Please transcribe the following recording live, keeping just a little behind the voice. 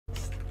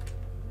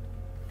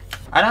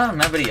I don't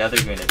remember the other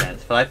green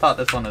events, but I thought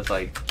this one was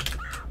like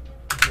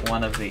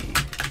one of the...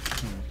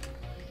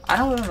 I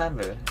don't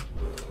remember,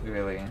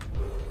 really.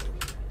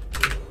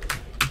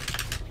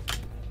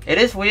 It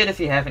is weird if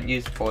you haven't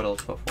used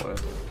portals before.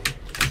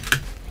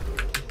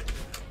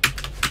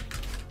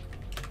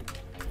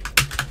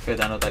 Go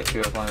down with like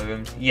 3 or 4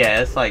 rooms.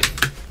 Yeah, it's like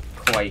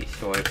quite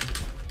short.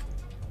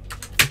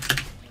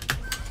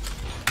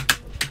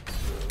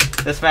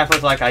 This map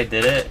was like I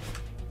did it,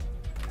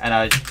 and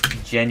I was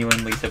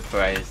genuinely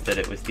surprised that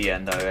it was the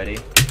end already.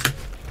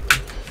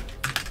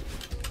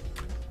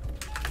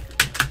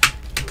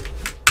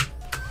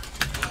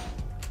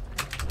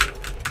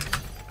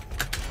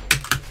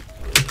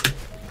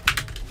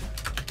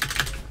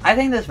 I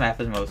think this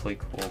map is mostly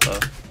cool though.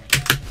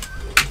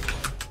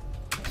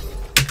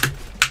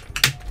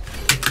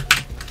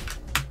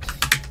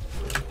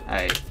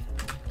 Alright.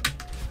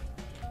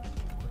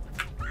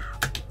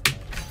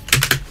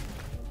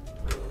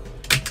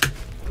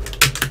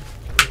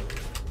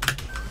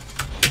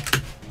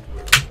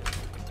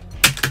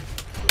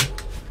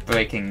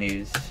 Breaking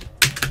news.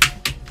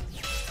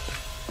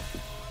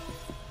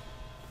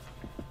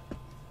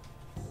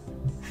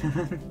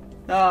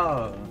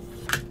 No.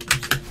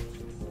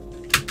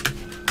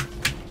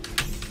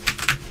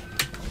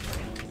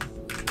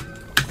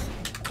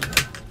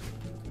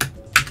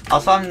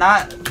 Also, I'm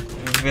not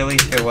really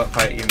sure what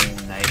part you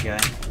mean, night guy.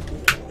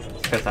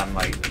 Because I'm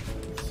like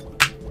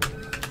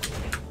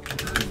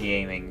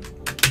gaming,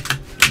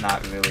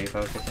 not really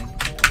focusing.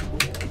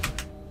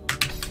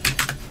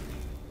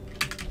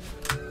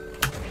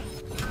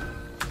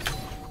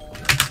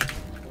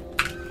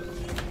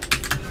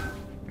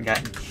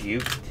 Got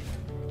juked.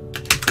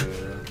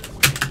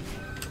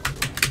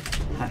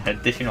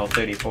 Additional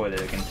 34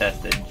 that are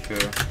contested,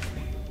 true.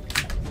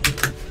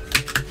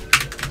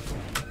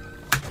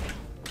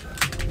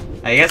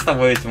 I guess the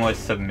word's more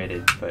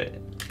submitted, but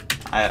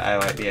I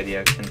like the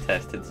idea of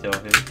contested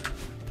silvers.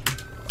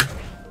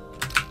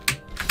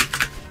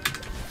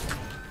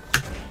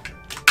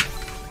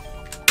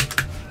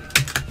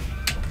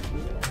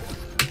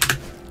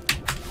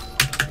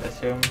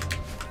 This room.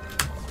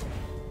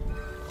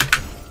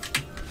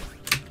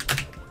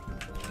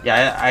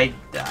 Yeah,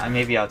 I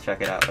maybe I'll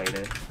check it out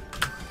later.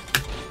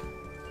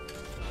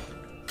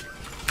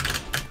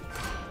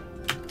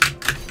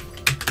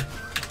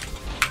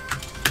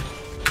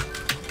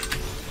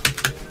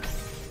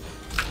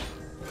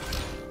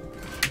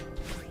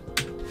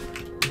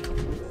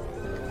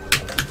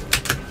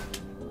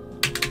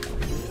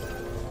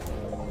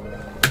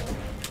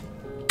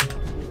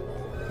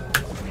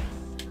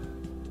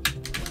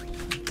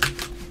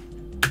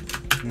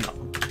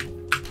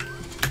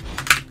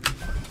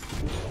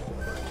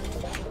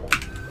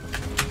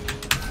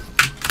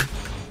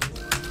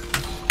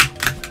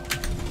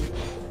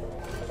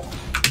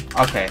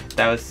 Okay,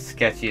 that was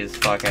sketchy as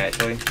fuck,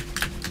 actually.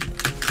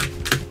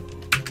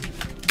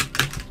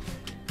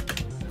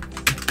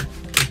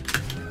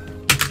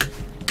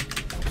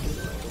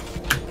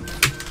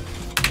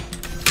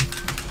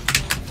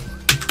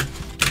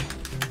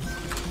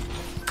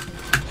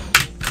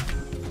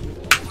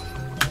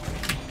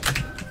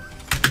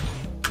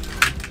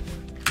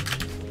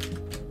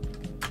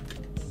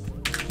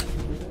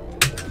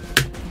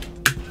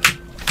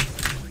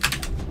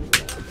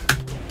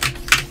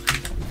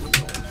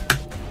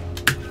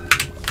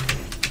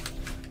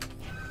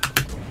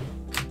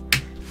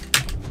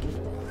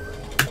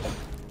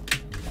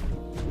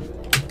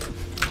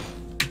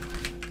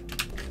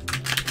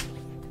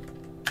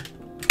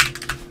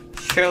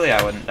 Surely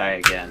I wouldn't die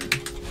again.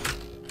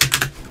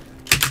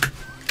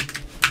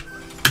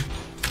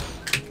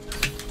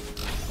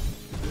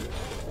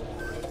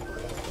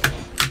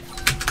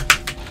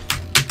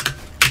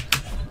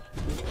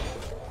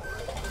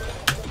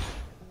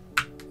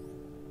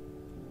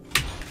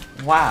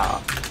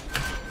 Wow.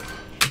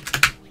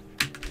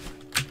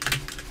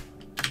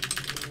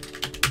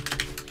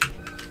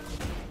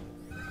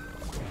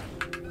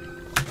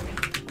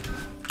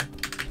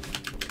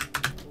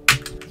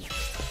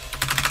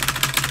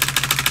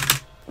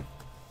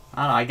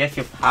 I don't know, I guess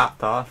you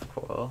popped off,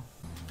 cool.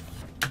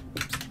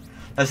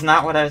 That's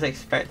not what I was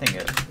expecting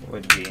it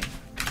would be.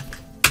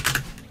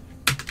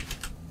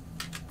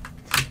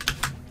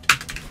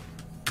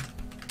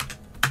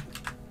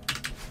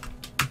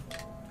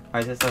 Why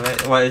is this a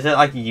what, is it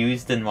like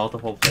used in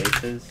multiple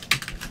places?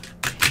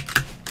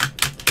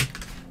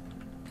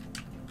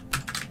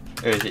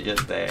 Or is it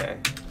just there?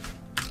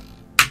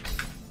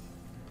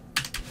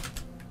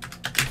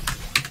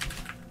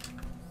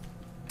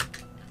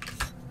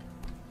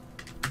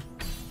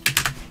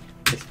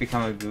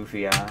 Become a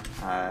goofy,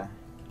 I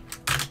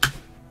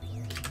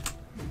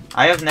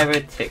have never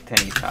ticked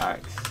any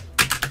packs,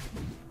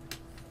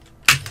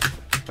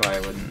 so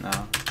I wouldn't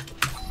know.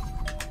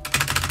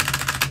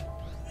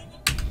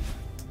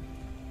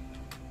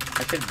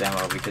 I could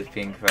demo because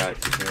being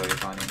crouched is really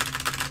funny.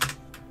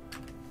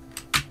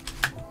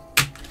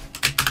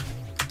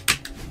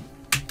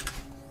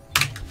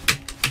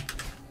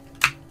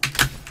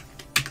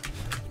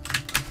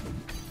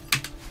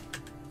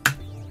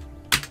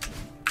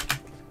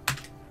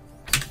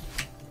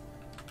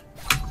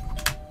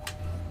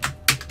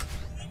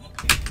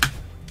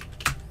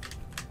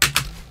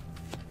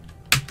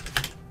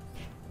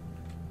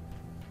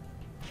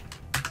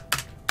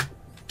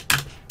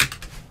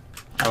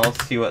 I will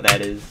see what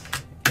that is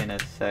in a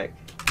sec.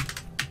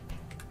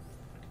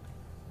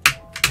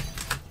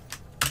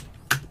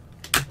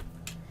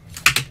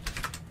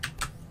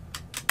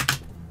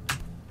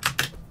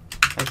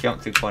 That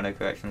jump to corner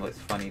correction looks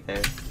funny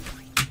there.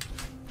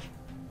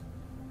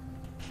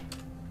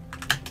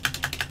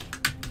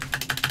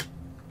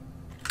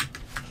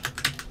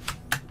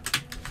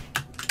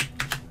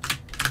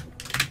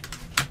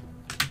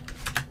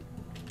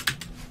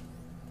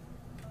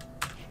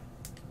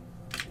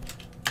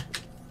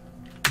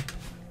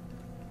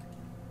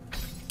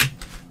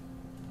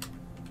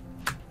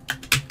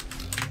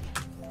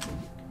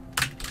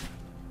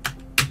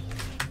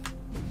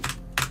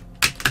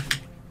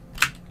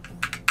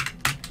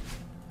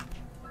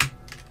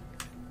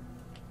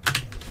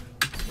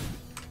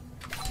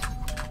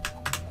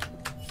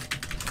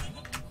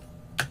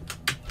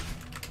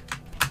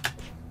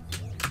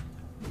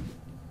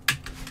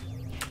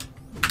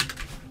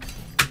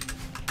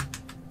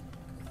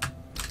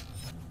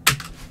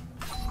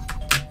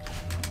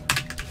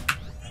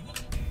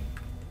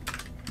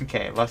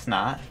 Okay, let's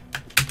not.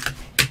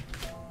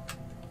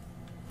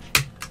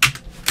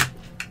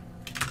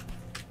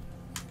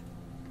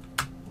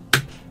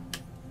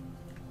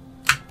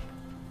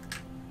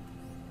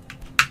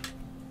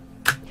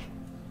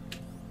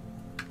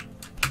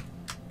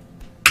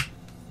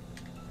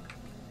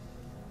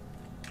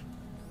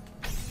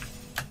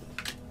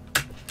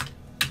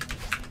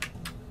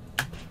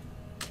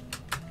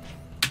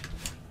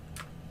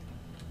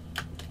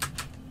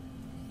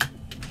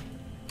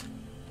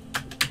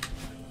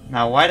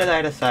 Now, why did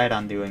I decide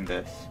on doing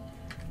this?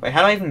 Wait,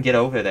 how do I even get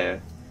over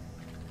there?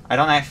 I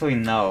don't actually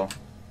know.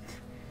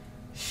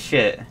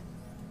 Shit.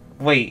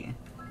 Wait.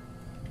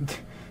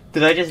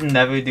 Did I just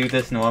never do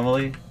this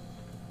normally?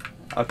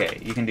 Okay,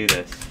 you can do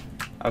this.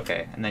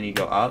 Okay, and then you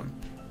go up.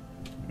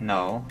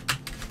 No.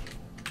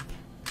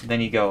 Then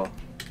you go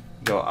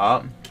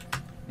up.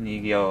 And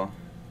you go...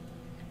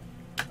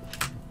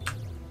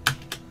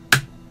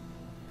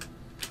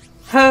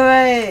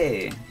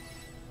 Hooray!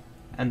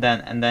 And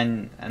then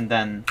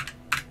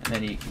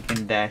you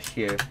can dash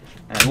here,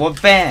 and then well,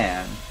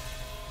 bam!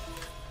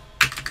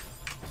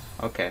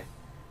 Okay,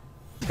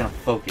 I'm gonna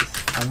focus.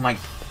 Oh my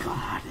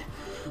god,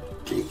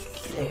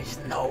 there's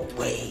no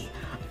way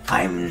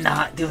I'm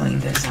not doing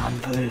this on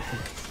purpose.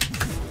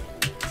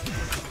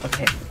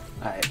 Okay,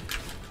 alright,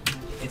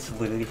 it's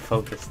literally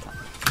focused on.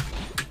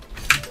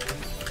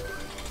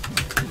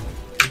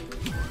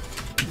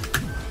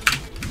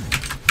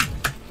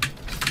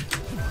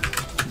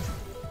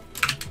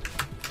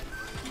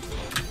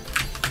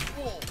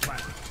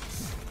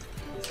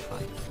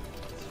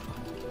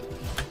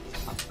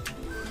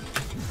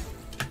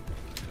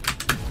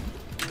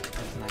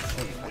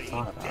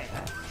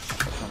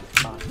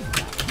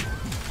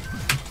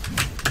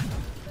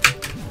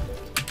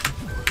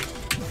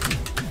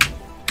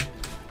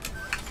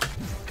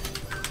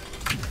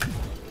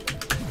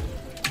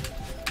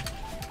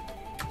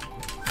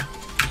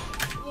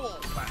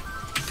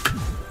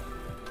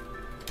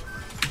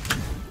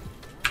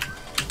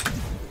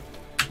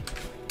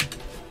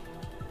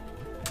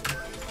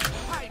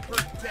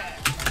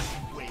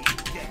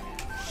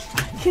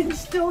 I can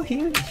still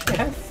hear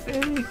Jeff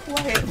very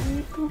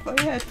quietly through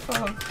my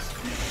headphones.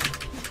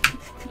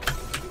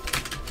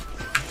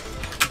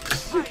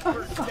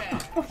 Hyper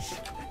dash.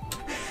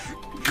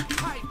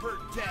 Hyper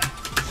dash.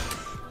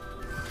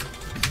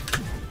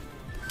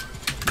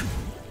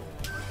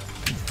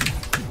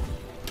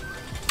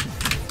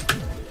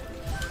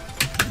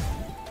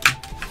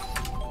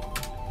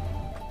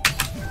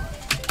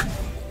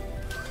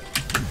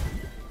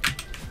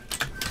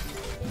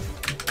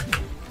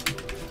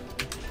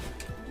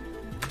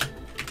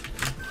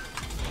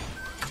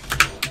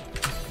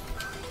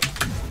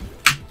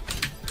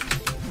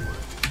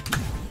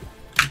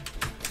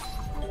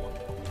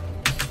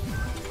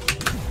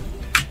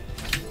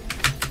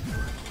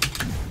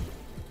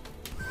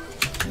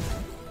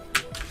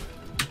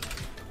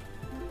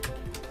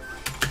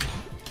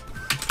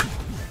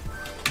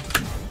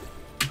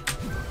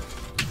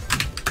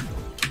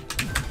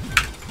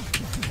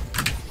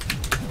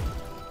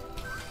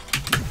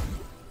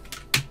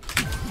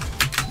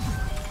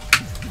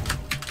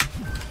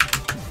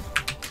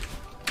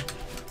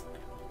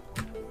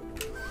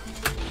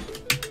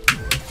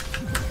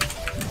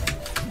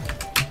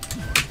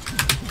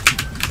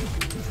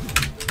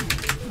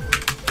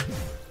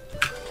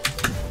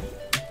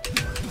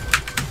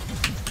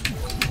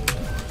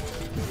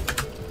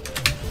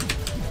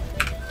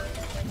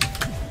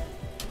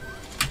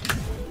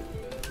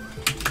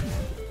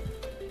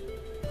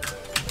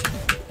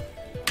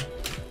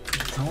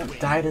 Don't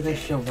die to this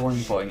shoveling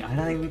boing. I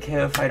don't even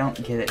care if I don't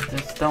get it.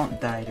 Just don't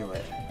die to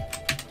it.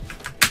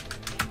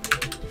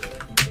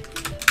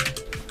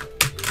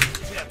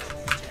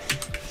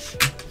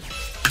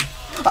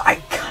 I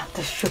got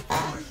the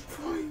shoveling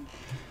boing.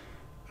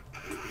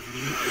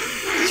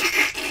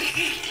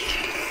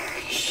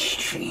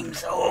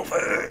 Stream's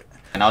over.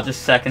 And I'll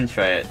just second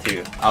try it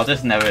too. I'll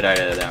just never die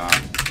to them.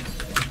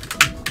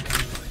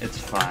 It's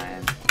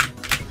fine.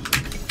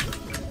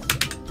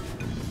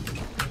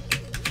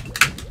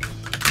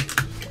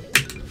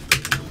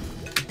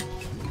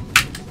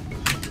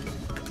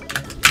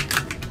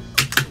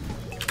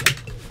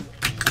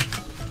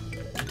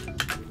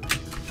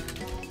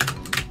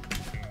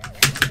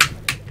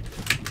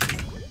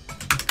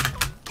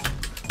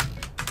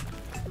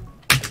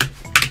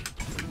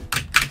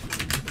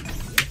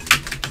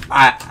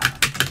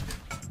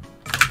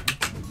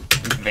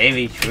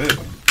 Very true.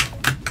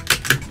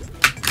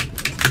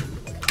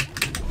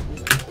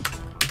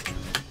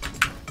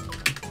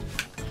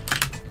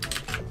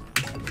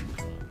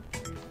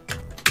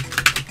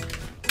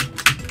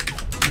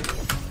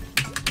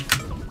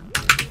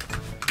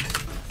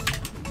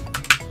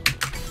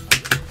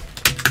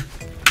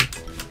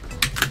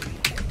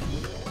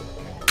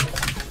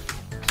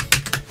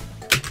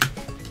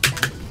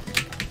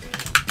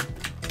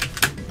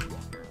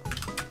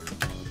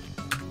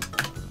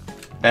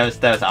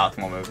 That was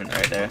optimal movement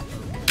right there.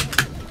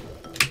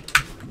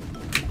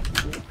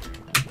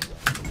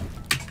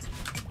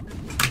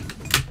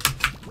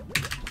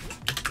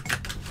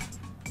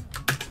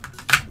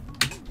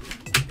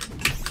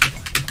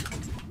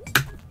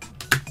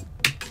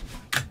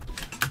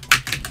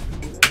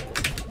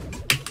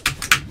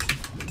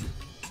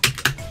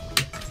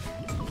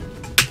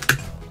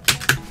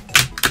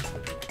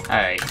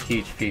 Alright,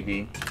 huge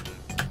PB.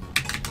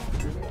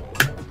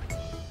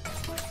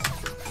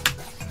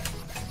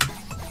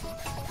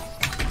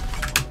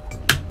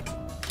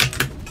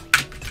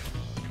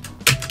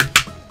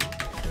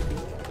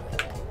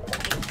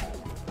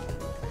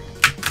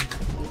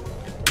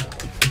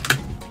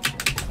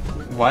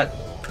 What?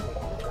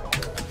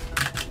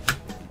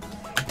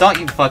 Don't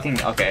you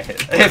fucking... Okay.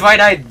 If I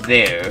died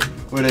there,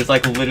 where there's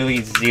like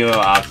literally 0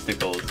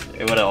 obstacles,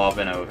 it would've all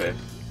been over.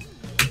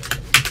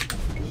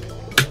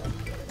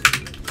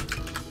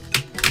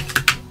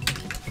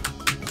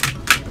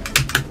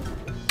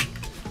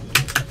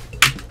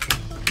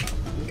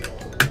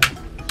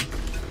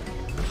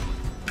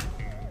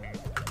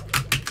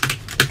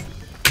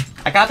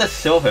 I got the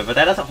silver, but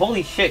that doesn't...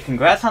 Holy shit,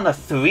 congrats on the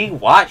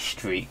 3-watch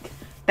streak.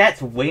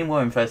 That's way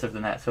more impressive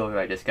than that silver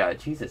I just got.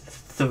 Jesus,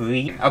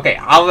 3? Okay,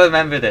 I'll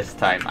remember this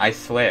time, I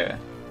swear.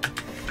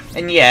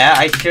 And yeah,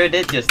 I sure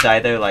did just die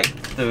there like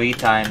 3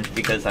 times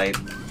because I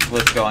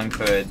was going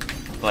for,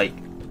 like,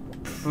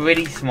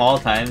 pretty small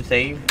time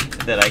save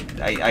that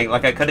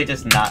I could have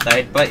just not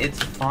died, but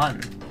it's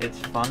fun. It's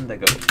fun to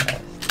go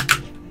fast.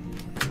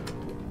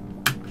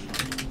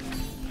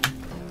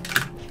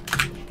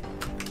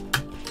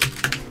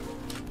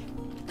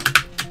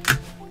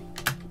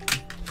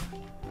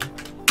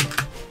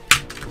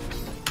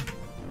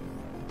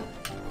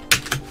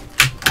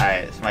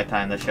 Alright, it's my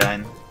time to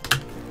shine.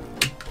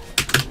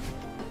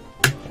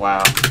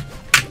 Wow.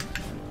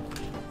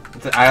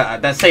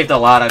 That saved a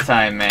lot of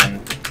time,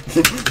 man.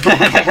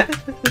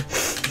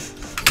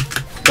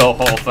 The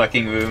whole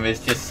fucking room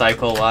is just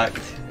cycle locked.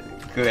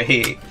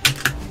 Great.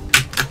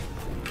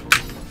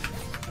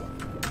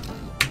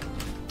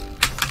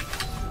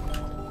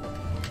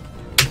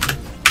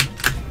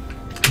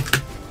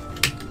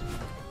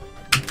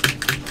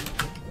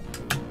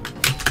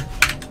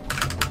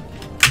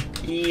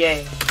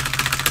 Yay.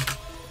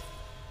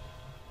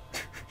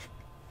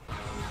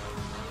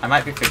 I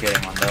might be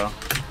forgetting one though.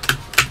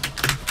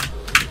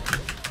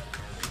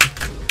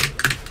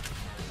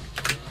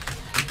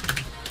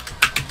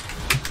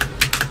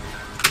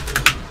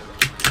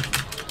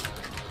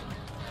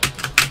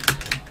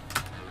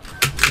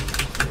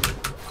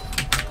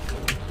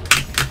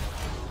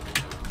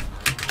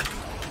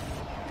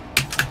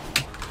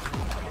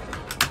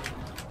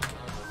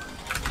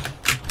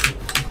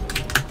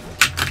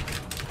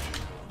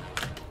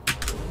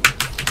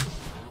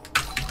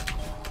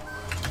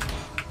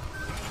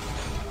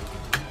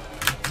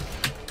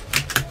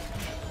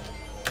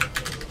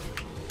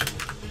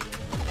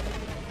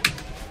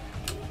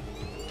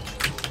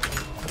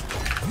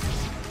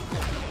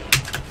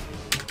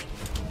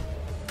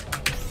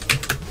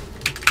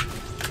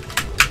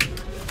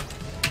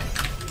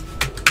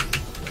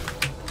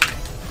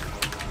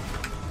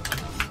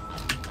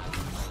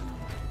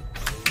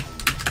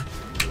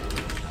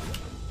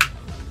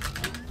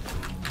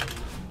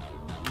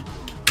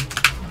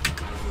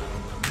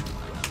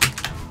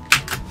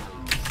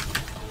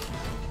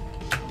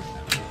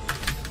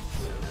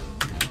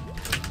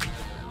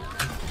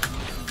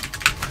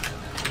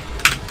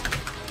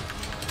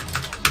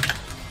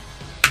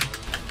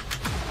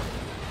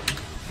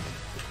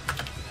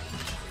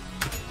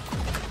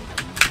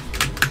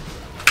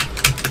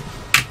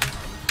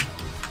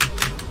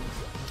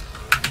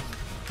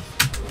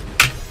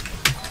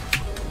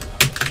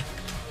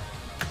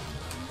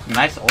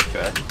 Nice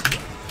ultra.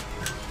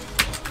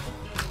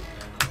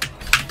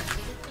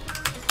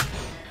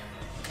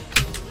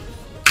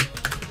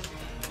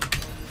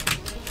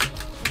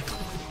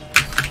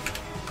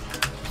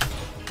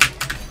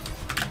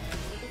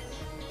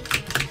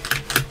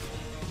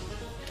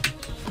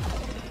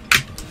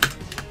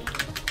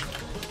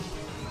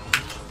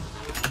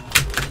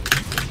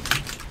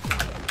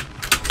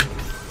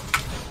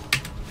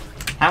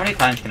 How many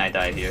times can I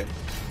die here?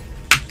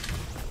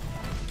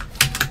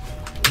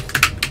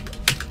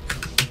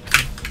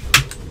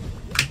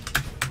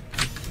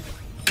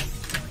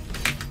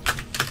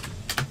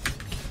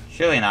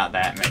 Surely not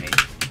that many.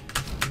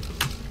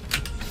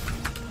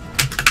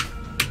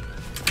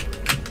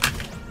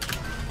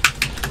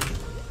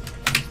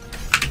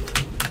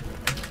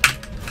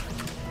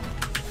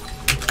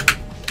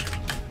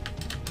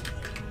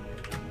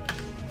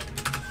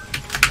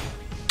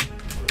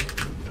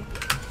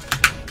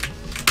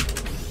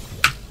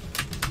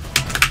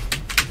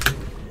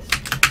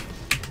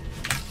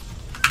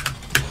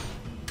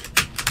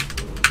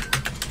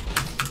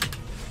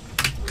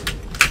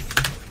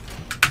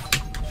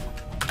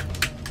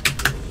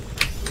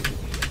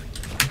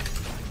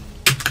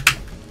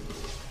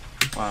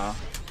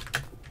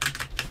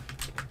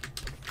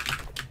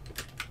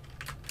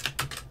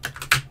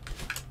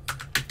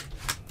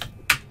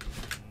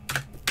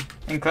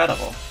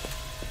 Incredible.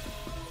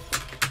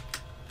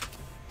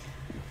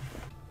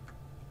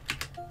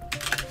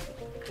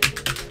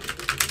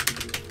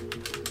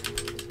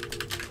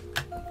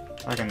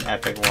 Like an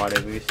epic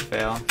water boost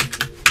fail.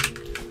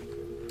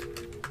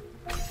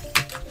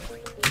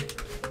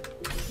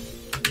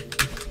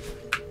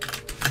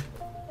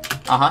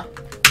 Uh-huh.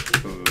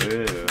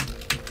 Ooh.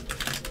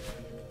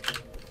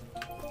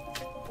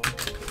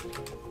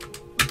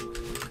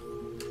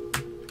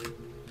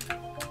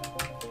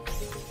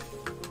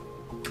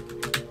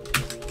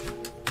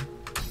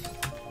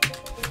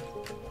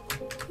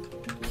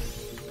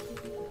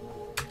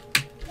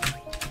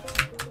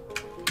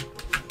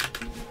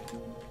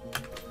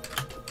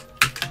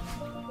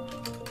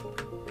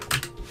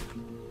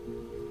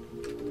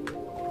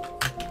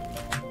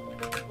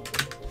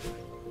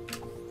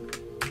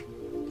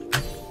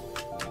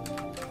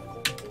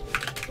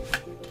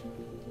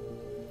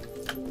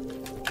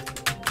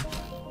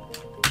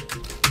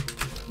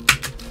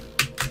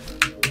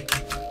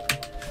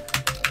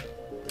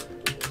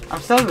 I'm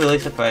still really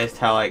surprised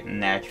how, like,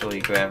 naturally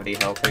Gravity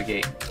Helper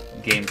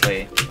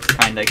gameplay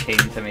kinda came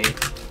to me.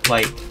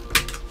 Like,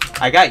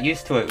 I got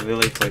used to it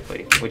really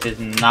quickly, which is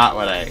not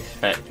what I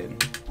expected.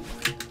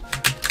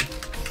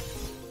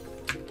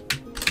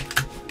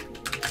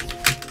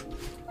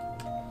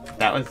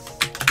 That was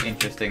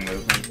interesting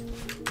movement.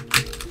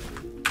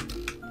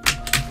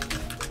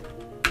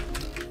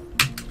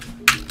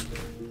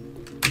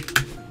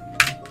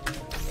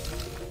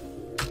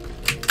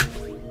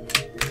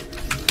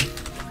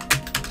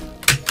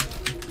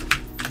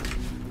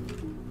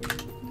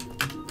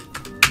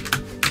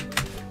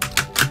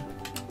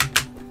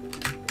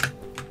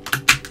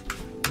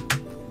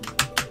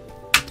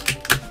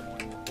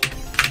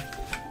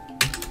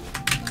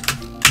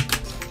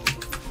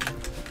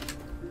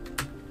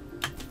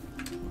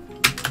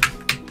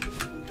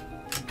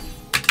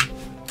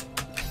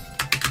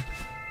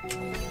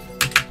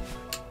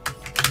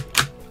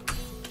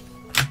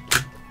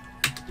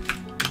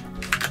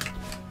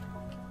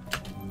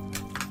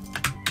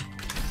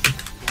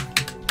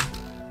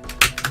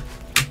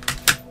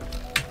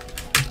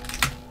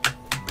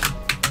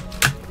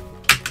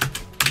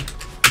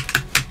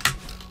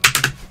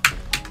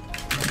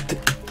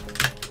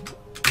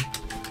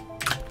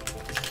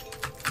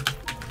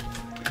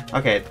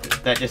 Okay,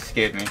 that just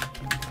scared me.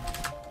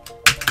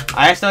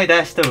 I accidentally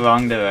dashed the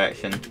wrong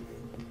direction.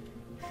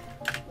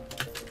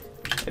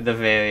 At the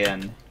very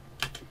end.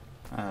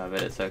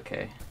 But it's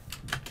okay.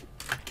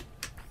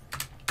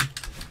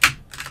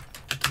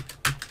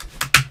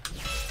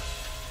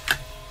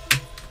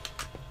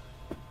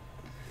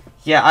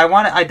 Yeah,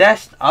 I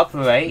dashed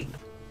upright.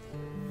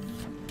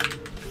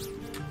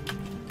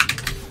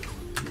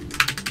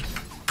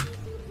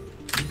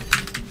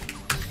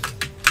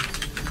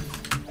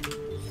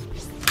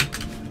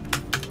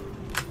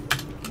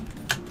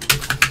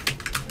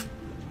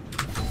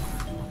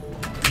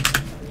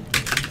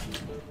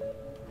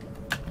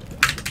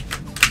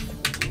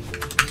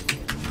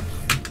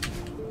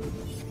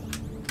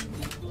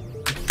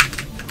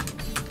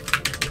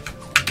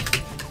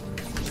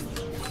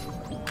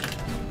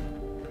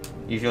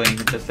 Usually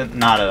inconsistent?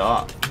 Not at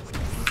all.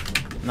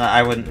 No,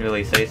 I wouldn't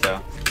really say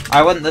so.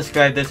 I wouldn't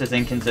describe this as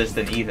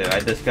inconsistent either.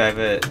 I'd describe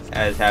it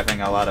as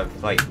having a lot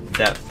of, like,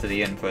 depth to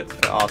the inputs,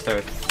 but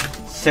also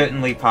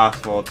certainly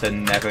possible to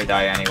never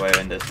die anywhere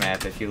in this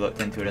map if you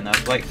looked into it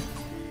enough. Like,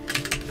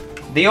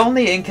 the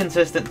only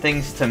inconsistent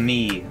things to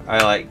me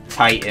are, like,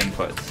 tight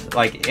inputs.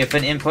 Like, if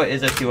an input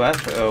is a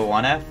 2F or a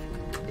 1F,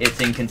 it's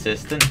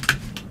inconsistent.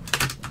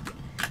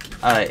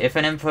 If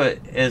an input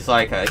is,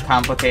 like, a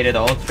complicated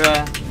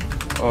ultra,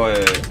 or,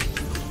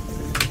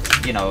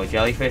 you know,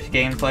 Jellyfish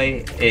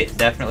gameplay, it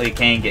definitely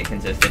can get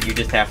consistent. You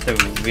just have to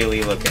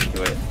really look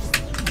into it.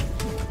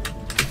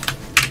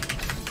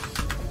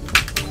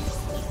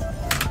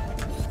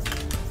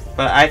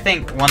 But I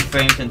think 1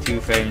 frames and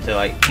 2 frames are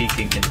like peak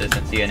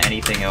inconsistency, and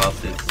anything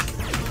else is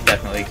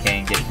definitely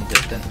can get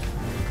consistent.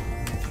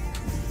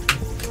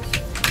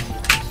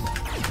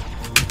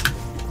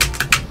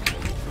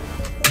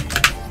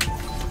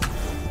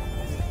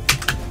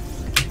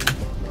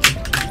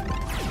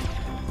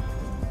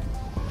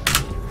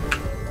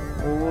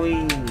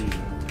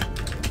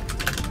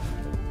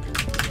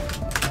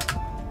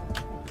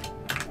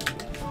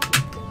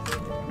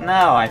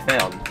 No, I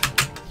failed.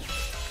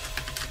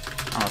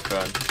 Oh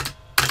god.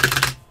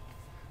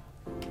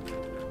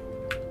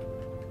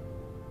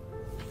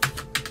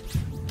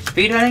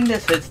 Speedrunning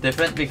this hits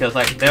different because,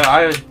 like, there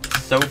are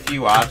so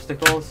few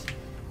obstacles,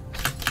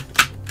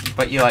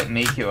 but you, like,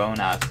 make your own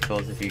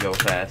obstacles if you go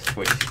fast,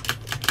 which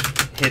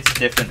hits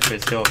different for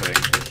silvering,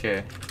 for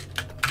sure.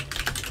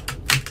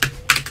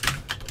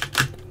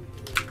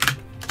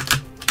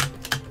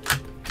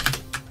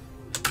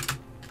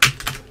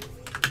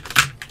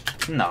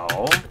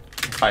 No.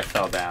 If I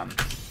fell down,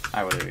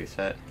 I would have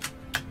reset.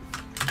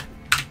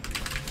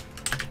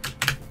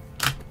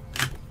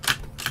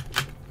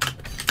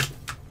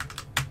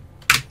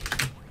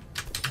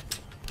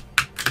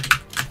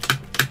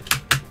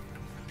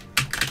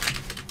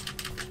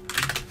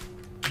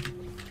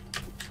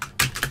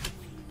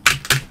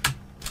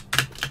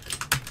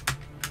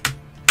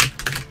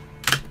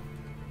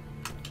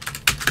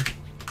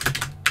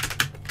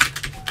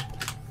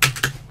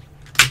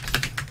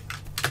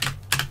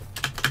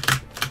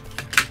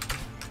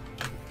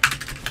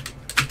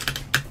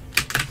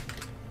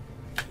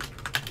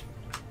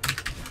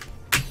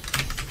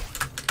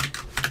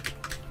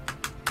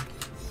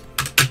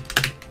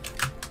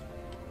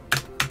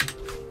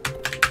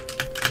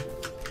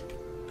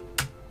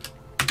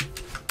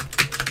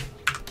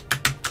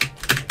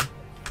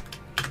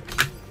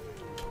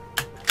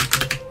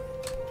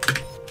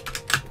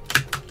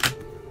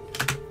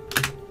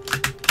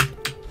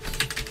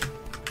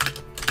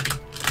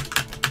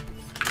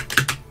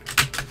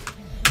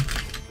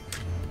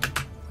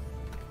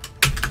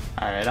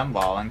 Alright, I'm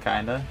balling,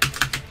 kinda.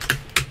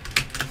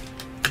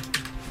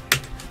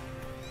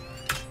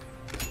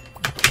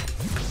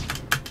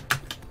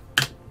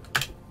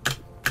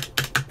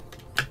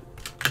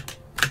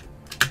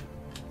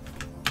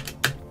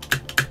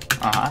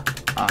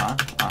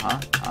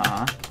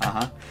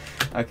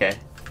 Okay.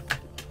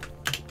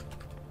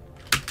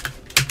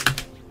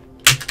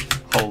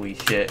 Holy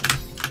shit.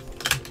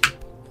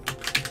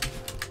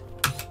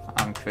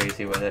 I'm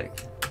crazy with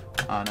it,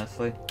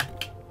 honestly.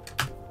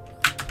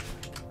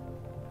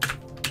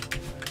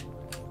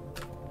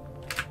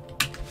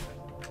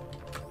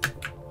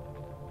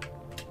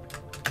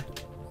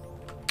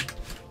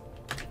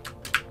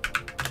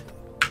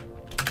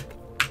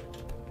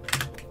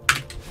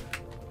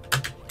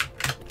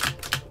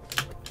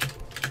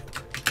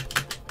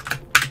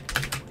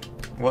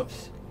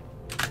 Whoops.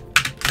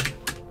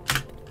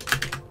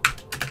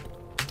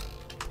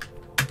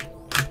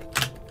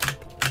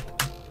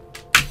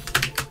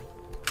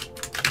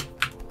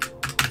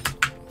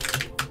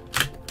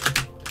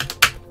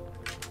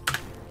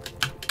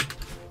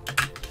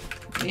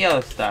 Yo,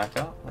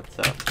 Stacko, what's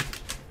up?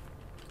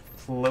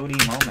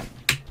 Floaty moment.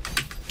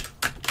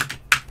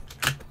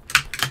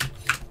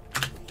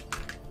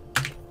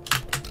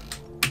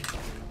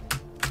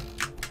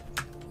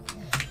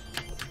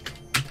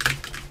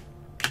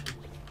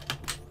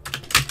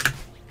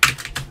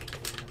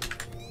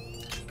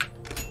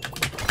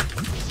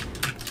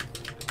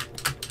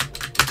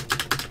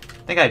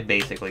 I think I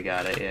basically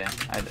got it, yeah.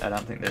 I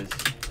don't think there's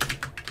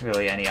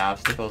really any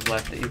obstacles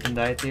left that you can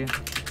die to.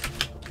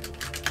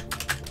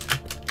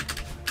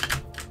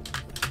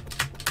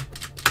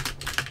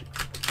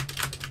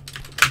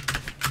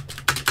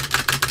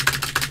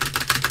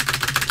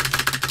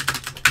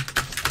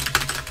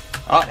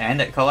 Oh,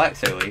 and it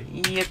collects early.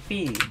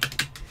 Yippee!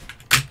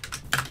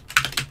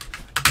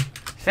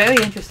 It's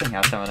very interesting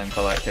how some of them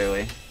collect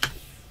early.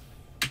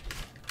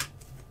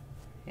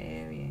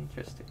 Very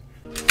interesting.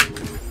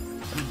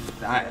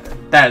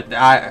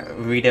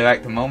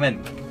 Redirect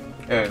moment,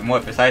 or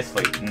more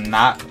precisely,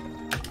 not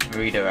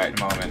redirect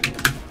moment.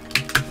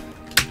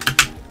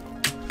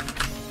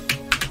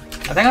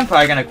 I think I'm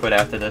probably gonna quit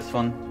after this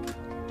one,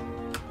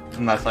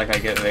 unless like I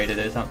get raided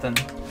or something,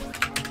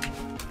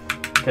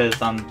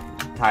 because I'm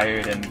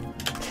tired and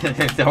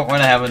don't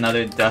want to have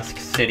another Dusk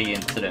City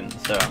incident.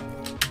 So,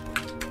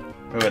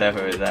 or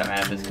whatever that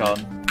map is called.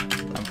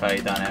 I'm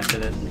probably done after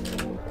this.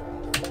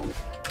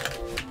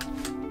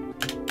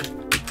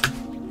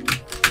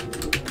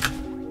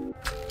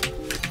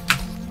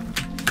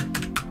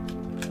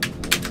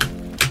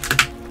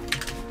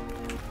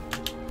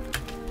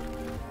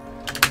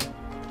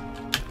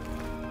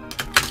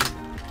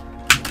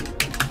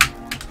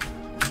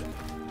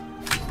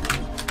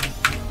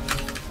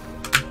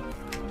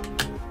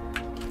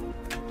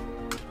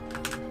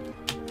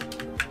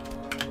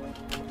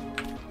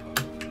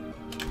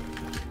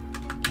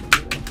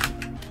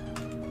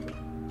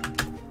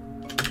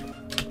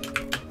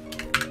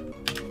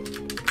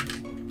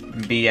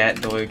 Be at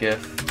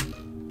Dorgif.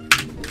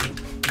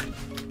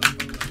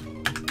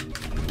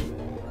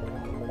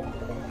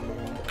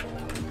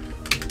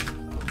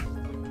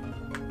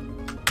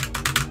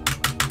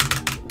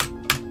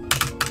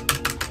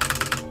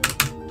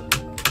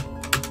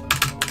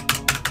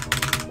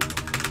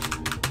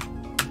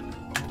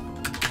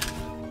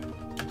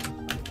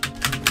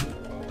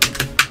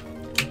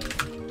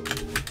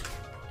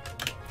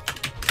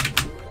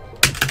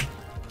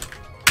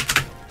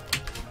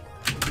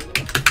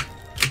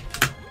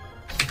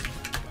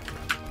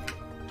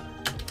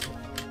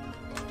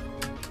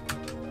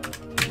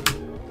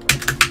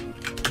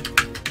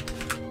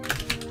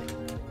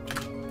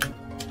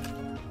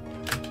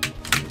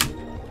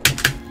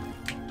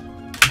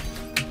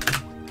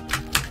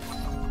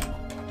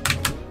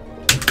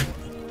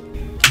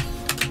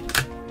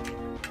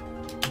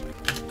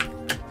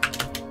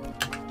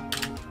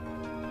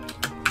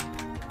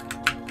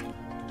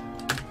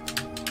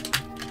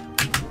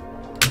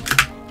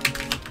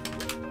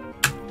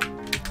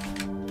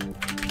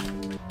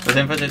 Was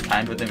input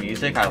timed with the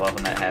music? I love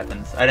when that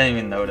happens. I didn't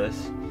even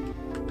notice.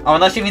 Oh,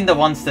 unless you mean the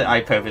ones that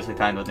I purposely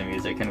timed with the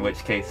music, in which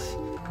case,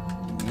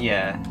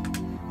 yeah.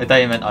 I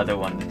thought you meant other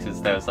ones,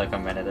 because that was like a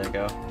minute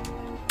ago.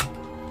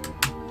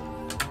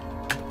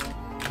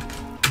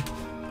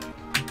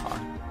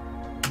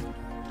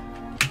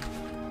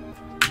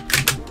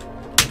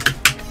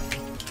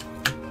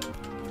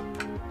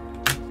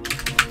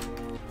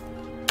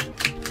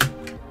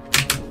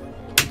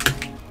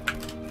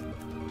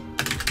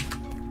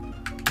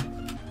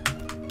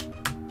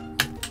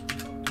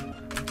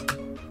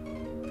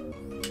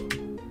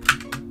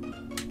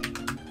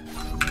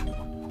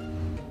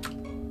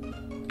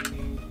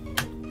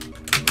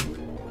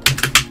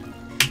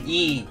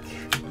 Eek.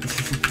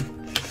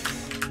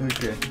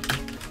 Okay.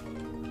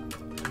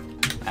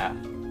 Ah.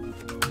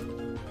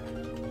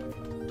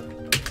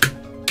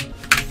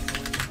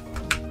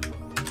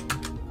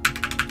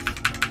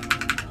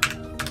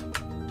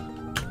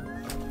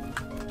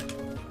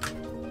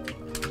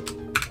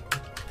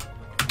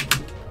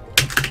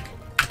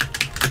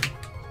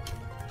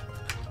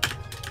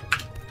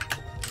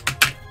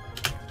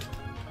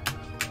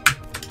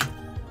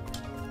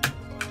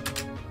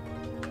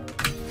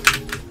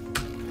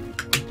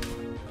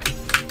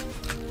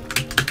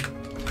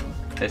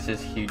 This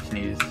is huge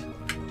news.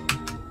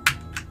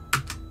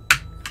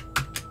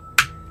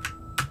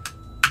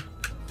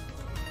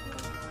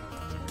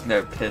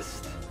 They're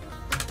pissed.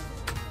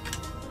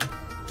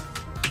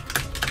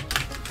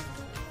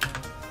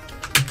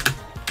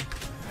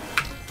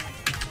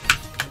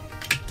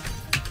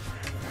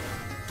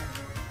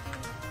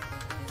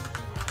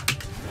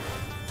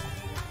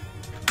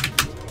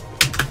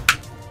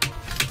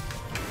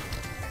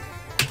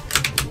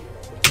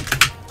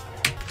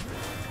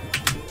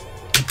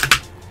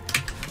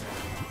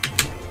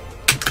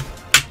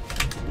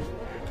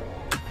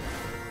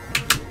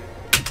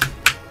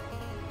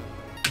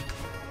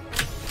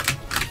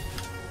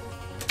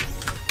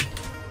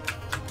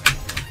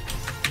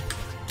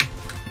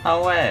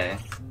 No way.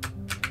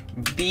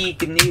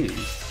 Big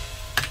news.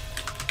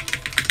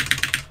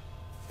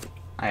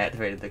 I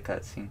activated the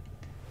cutscene.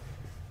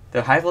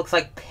 The hive looks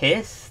like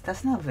piss?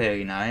 That's not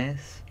very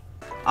nice.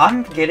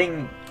 I'm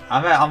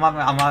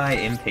on my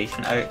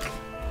impatient arc.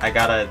 I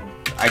gotta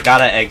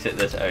exit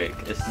this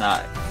arc. It's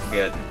not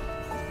good.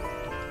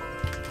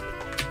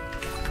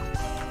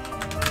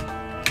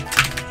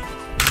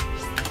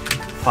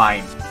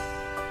 Fine.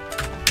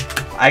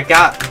 I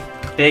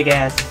got big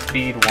ass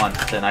speed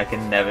once and I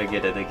can never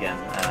get it again,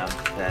 and I'm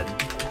dead.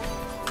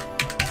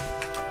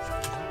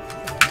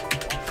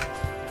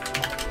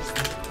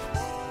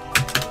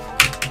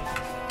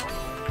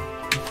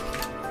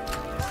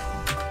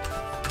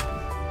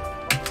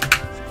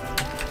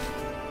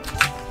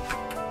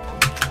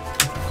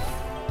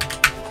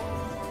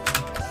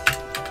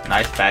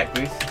 Nice back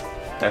boost.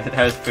 That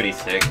was pretty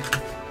sick.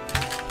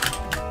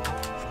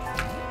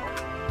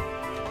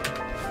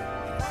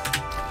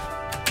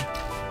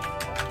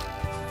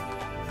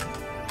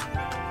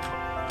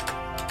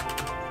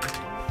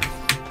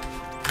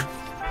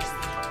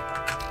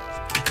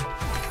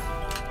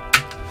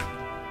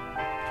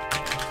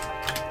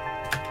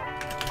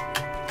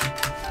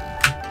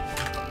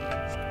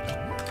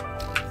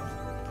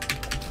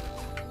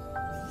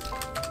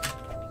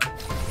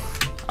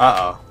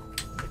 Uh-oh.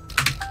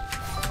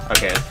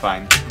 Okay, it's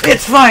fine.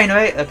 It's fine,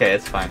 right? Okay,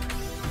 it's fine.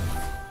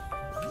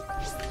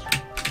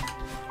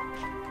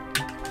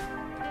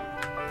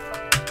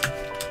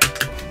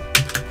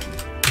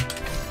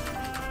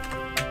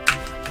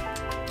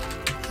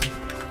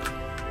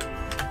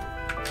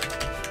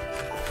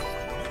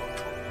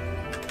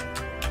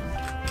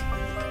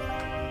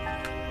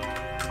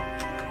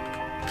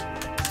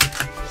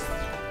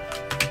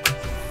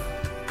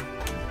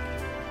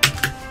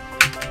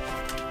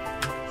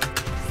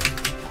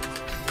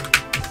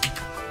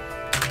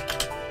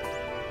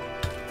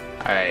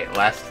 Alright,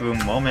 last room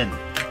moment.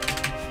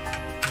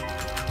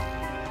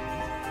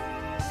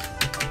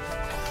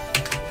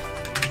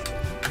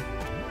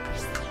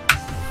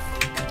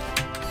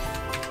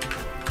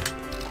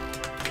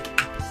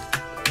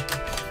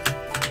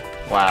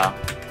 Wow.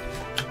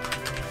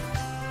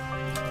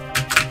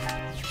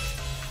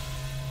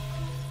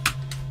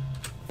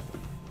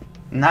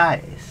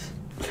 Nice.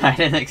 I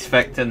didn't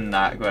expect to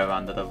not go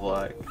around to the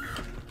block.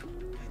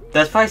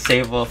 That's probably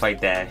savable if I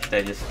dashed.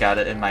 I just got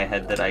it in my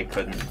head that I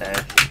couldn't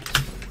dash.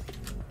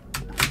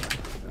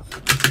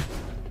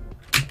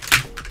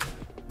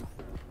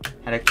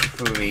 Had a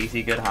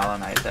crazy good Hollow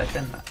Knight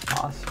session.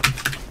 Awesome.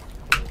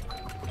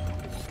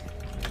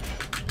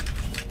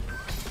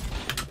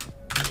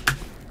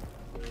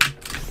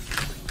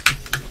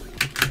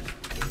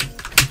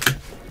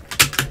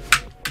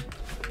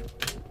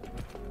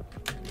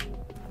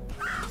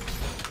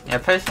 Yeah,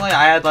 personally,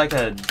 I had like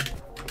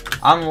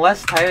I'm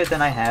less tired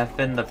than I have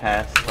been the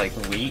past like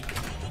week.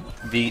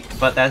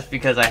 But that's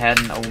because I had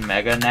an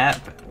Omega nap,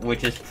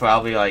 which is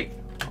probably like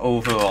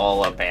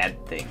overall a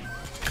bad thing.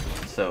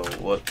 So,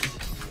 whoops.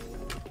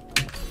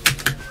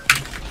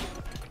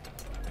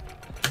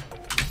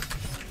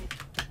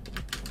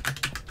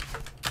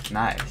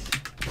 Nice.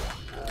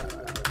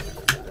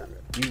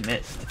 You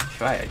missed.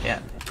 Try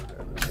again.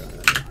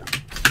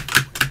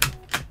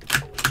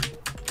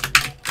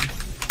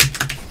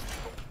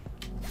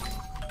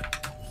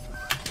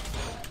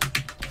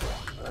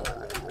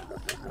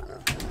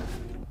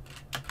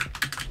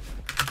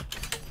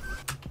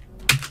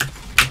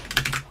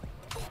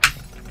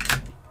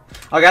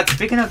 Oh god,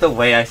 speaking of the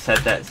way I said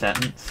that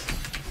sentence,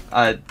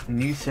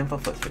 new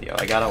Simplefoot video,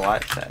 I gotta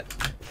watch that.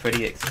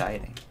 Pretty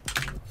exciting.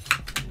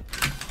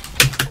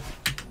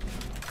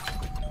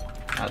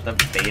 Not the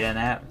beta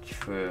nap?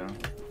 True.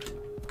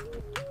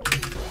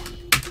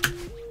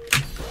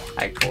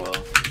 I cool.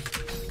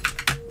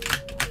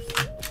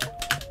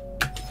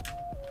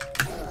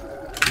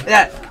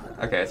 Yeah!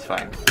 Okay, it's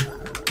fine.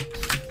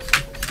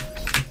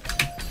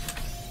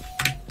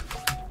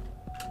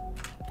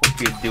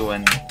 Hope you're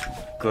doing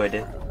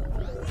good.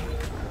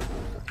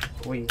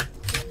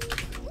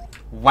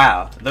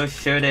 Wow, those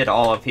sure did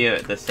all appear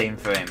at the same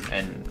frame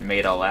and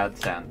made a loud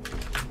sound.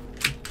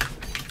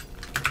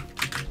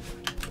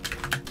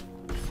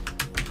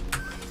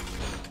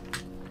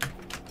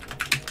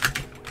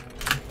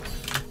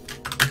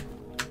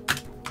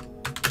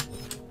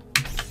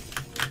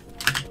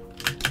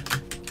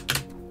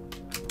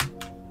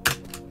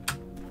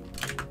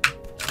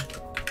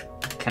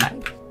 Can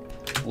I?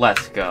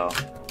 Let's go.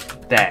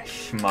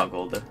 Dash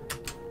smuggled.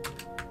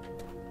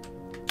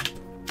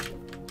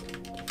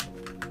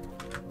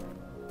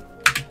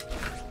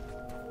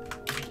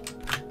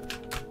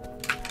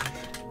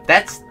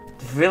 That's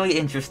really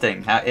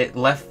interesting how it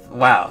left.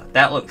 Wow,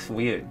 that looks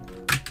weird.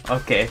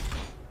 Okay.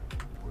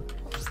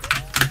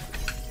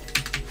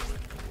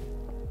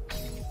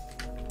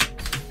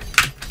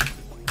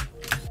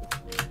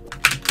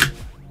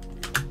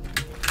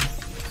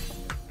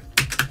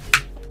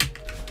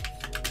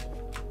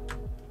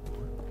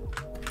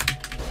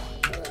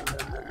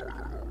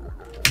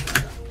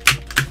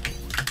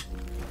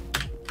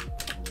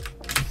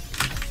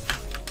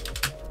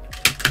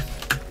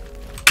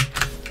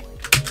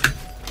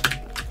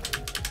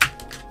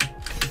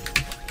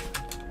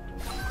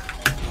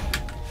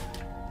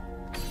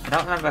 I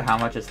don't remember how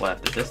much is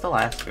left. Is this the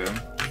last room?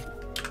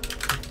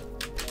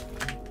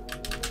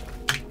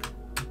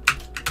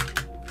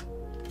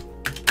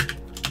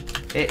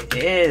 It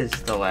is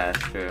the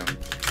last room.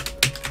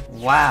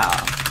 Wow.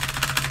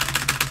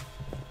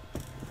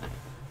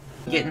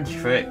 Getting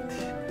tricked.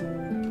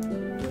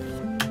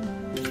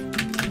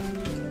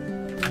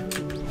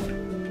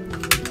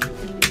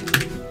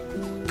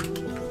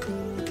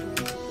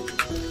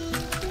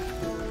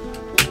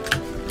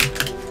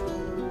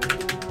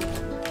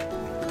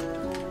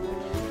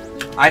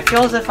 I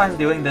feel as if I'm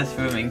doing this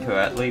room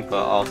incorrectly,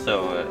 but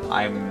also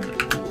I'm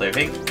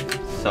living,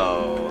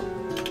 so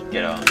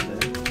get on with it.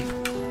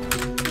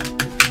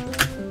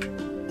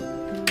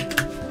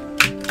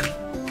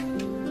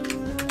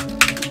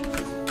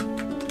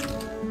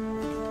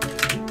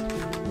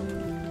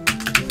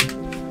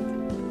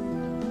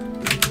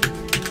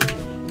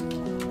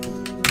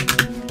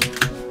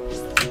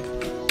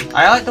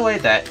 I like the way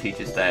that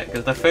teaches that,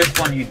 because the first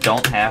one you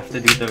don't have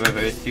to do the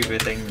reverse super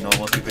thing,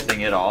 normal super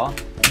thing at all.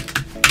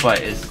 But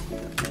it's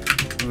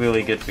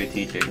really good for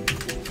teaching.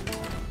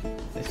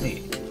 It's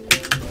neat.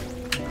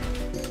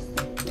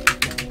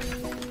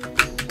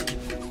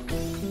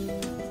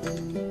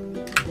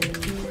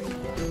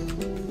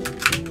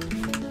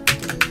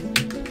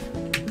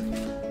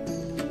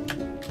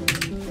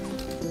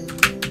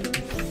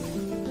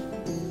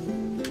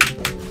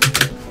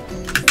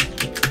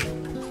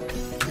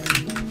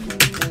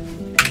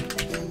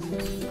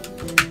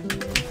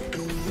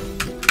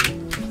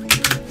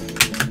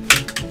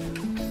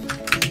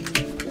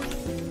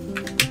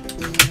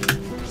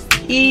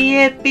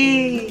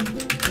 Yippee!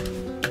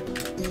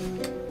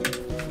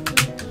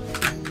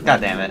 God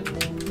damn it.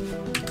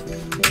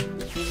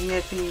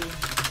 Yippee.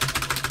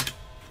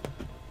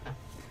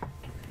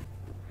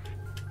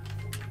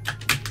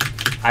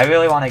 I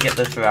really want to get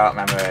this route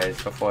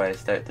memorized before I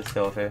start the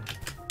silver.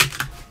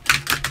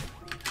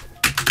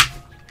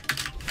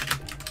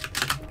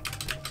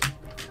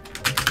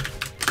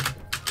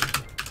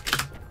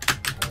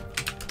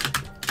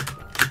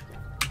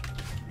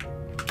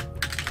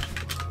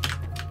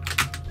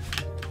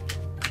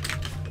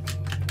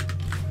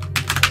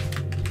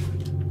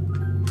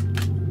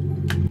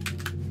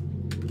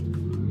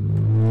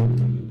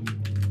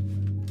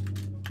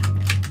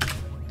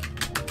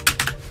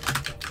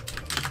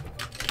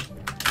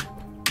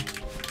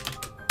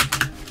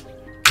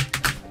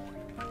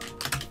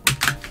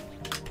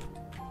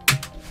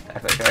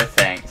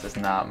 Thanks, it's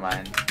not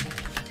mine.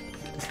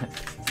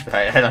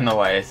 I don't know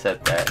why I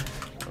said that,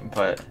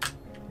 but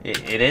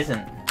it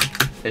isn't.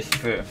 It's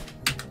true.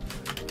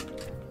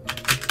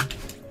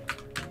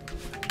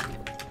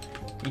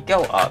 You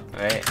go up,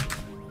 right?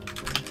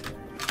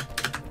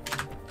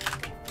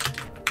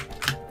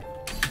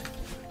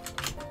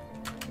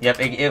 Yep,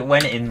 it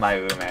went in my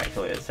room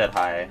actually. It said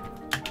hi.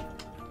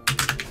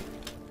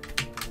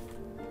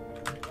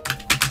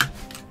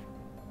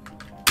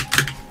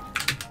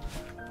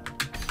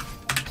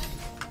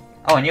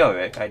 Oh, and you're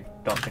Rick. I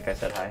don't think I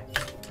said hi.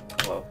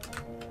 Hello.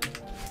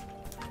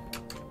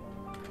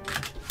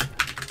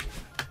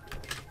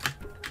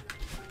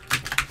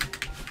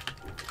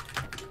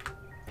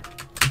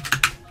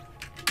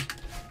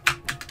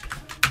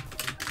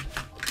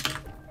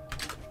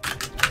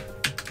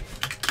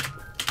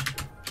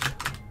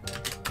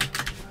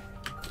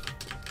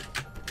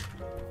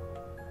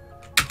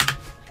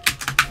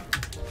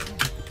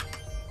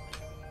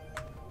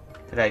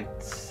 Did I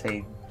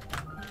say...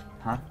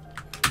 Huh?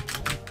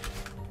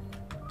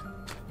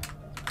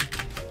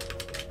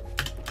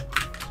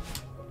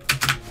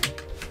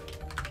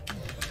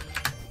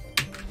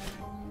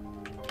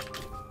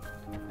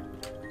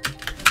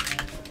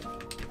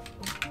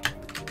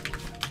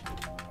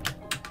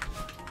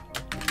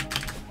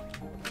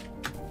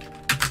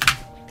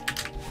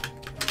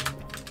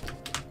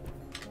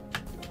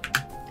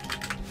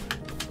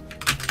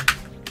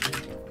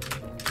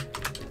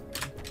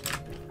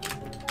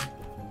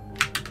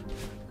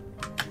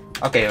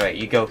 Okay, right,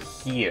 you go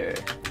here,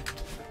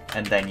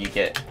 and then you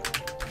get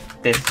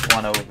this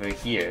one over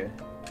here.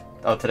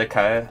 Oh, to the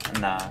car?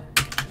 Nah.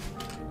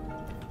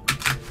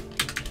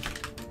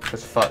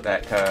 Just fuck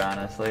that car,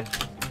 honestly.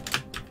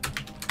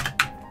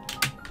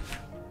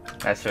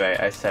 That's right,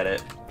 I said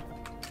it.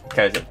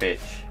 Car's a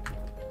bitch.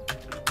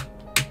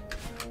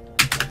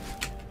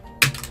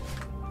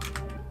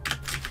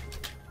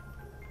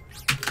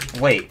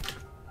 Wait.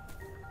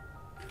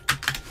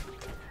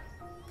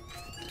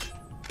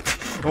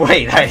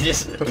 Wait, I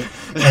just...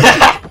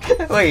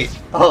 Wait,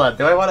 hold on,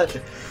 do I wanna...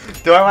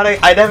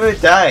 I never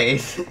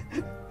died.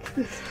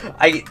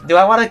 Do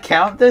I wanna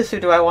count this,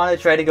 or do I wanna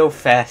try to go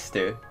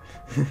faster?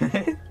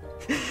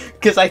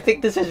 Because I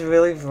think this is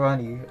really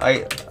funny.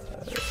 I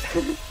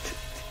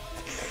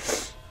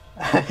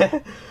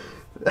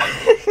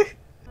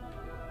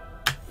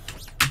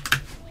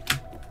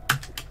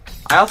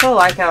also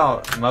like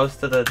how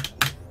most of the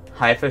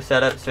hyper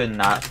setups are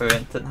not for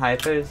instant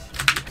hypers,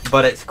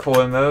 but it's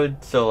core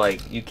mode, so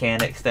like you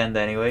can extend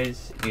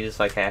anyways. You just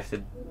like have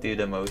to do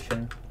the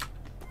motion.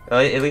 Or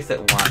at least it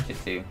wants you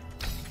to.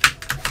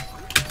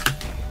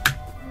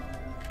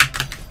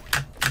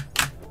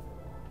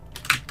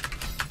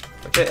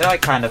 Which it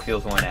like kind of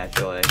feels more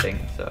natural, I think.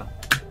 So,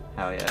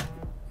 hell yeah.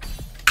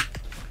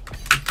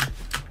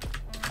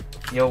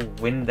 Yo,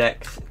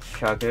 Windex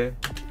Chugger,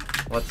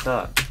 what's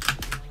up?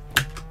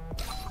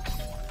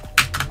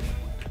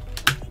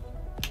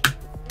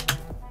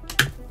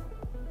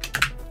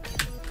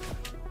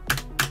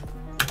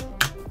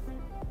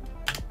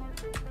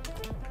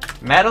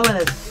 Madeline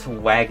is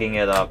swagging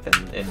it up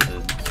in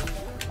the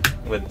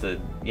with the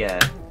yeah.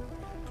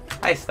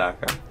 Hi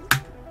Stalker.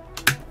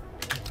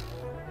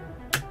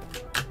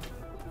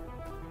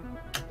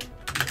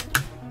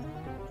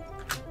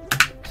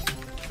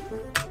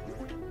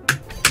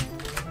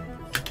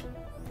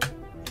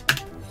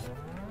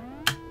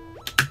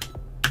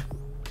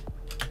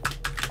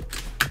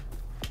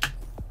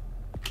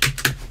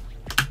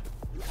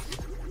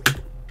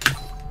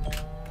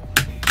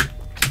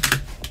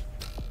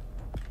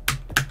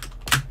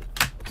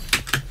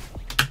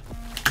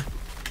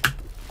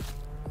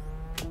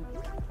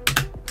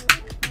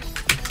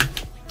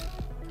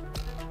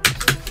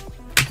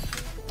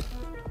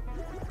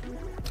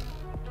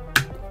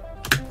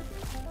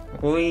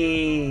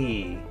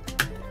 Whee!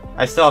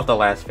 I still have the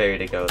last fairy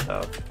to go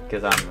though,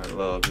 because I'm a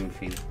little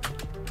goofy.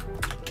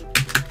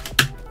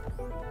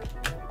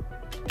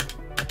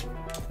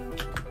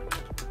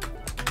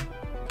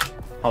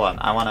 Hold on,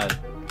 I wanna...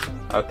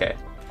 Okay.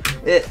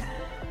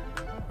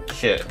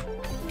 Shit.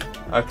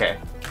 Okay.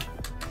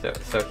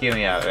 So hear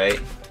me out,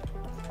 right?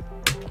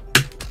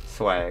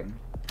 Swag.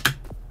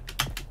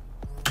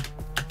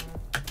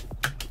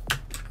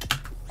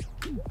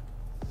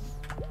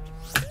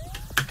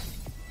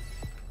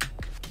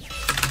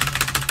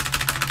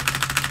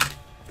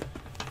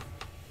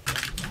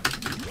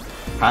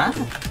 Huh?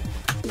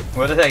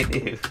 What did I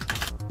do?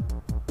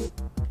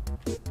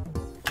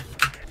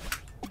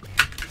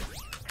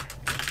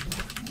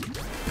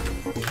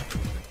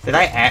 Did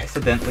I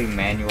accidentally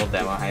manual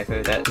demo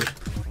hyper?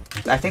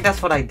 I think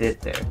that's what I did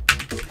there.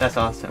 That's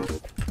awesome.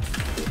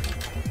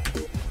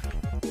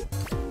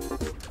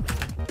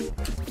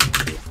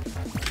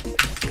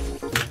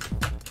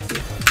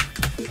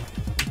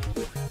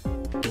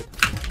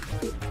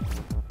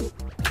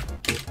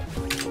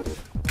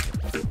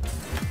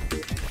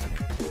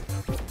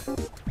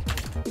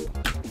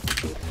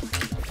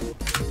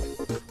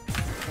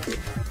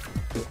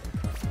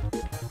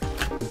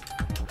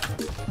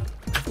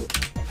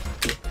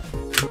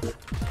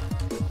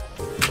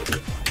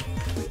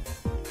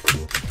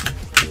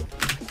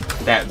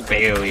 That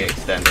barely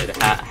extended.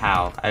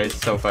 How? I was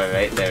so far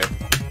right there.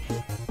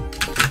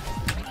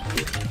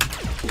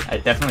 I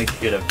definitely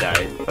should have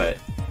died, but...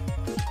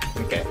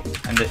 Okay.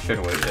 And this should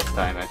work this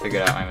time. I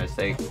figured out my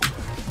mistake.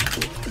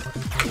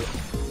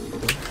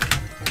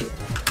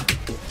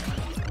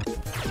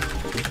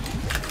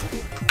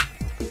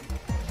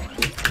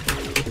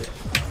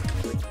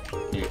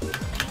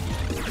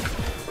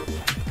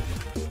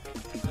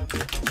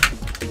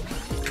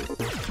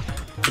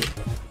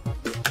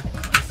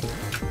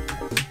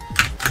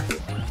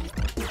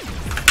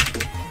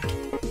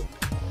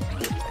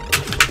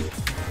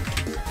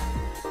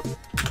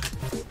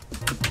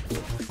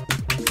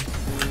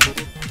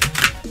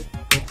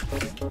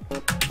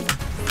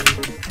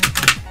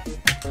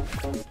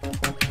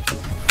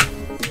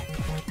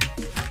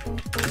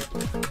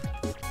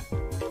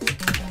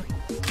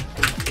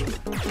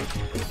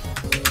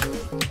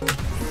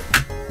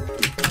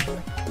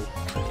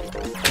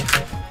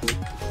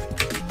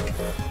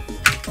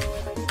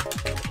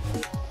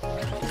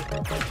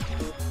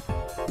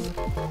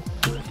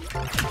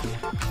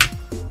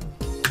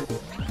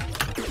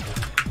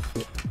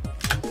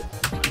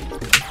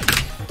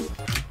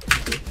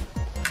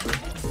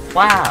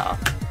 Wow!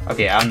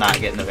 Okay, I'm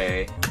not getting the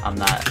berry. I'm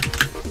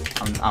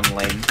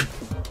lame.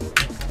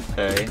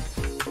 Sorry.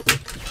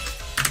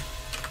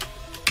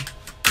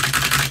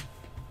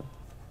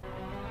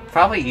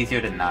 Probably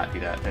easier to not do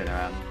that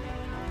turnaround.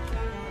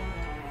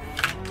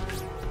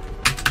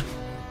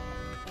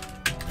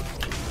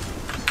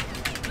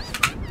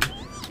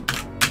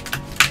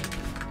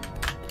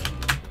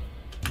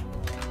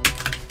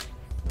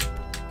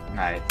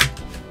 Nice.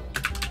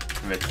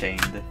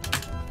 Retained.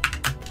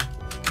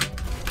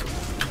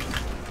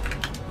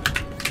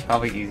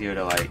 Probably easier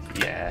to like,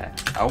 yeah.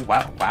 Oh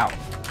wow, wow.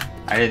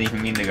 I didn't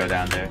even mean to go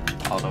down there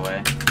all the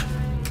way.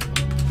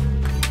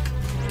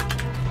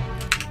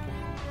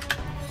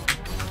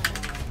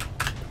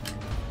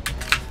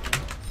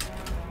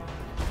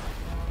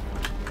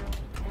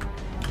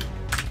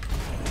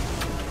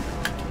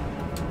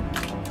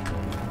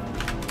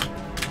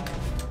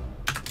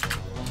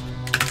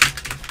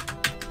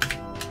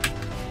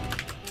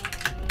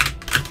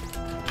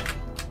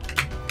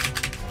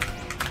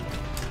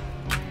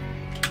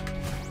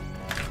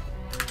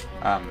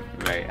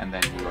 Right, and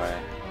then you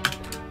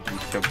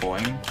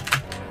shaboing.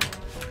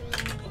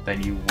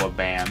 Then you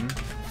wabam.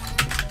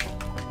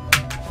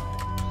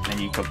 Then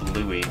you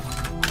kablooey.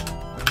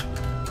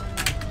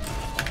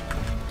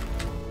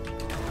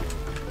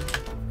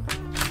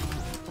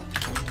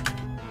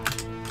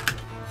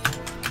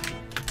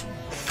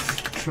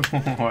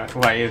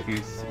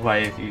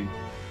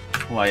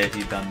 Why have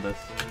you done this?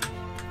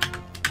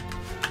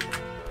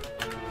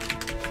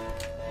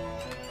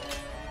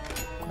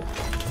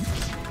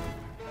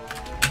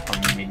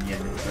 A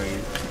minion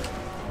raid.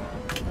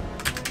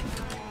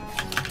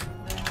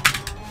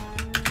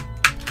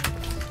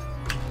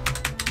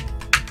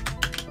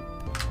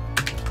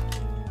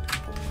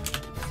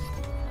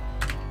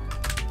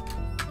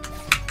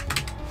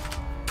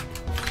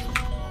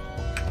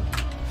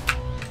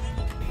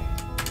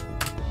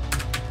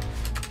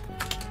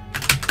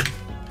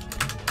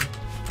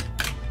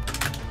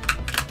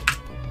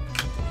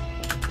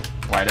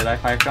 Why did I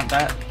 5-jump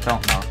that?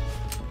 Don't know.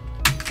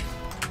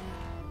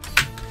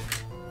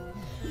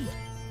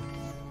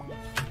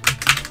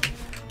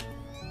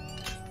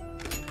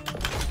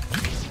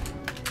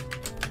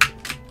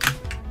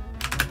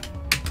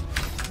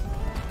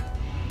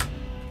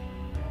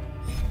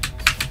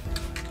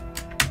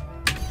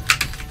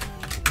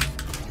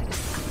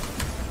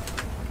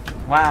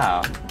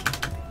 Wow.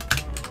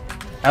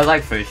 I was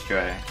like first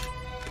try.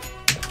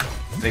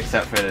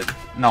 Except for the...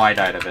 No, I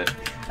died of it.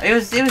 It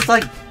was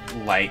like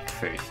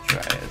first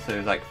try, so it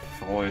was like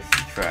fourth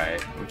try,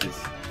 which is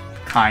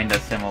kinda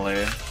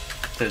similar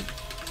to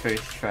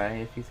first try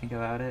if you think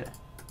about it.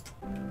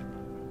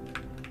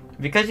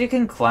 Because you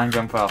can climb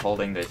jump while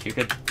holding this, you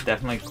could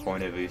definitely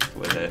corner boost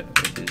with it,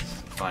 which is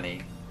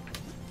funny.